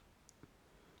street.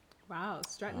 Wow,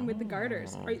 strutting with the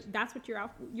garters. That's what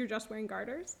you're just wearing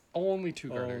garters? Only two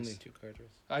garters. Only two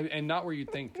garters. And not where you'd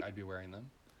think I'd be wearing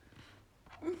them.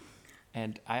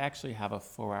 And I actually have a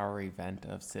 4-hour event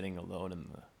of sitting alone in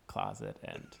the closet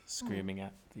and screaming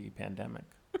at the pandemic.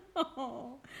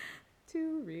 Oh,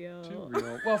 too real. Too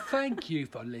real. Well, thank you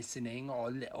for listening,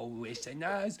 our little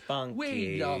listeners. Funky.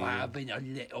 We love having a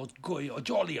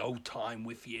jolly old time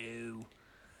with you.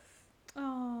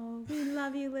 Oh, we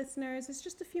love you, listeners. It's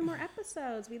just a few more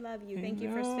episodes. We love you. Thank you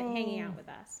for hanging out with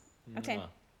us. Okay.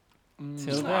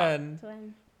 Till then, Till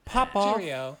then. pop off.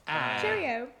 Cheerio.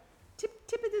 Cheerio.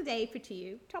 Tip of the day for to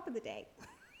you. Top of the day.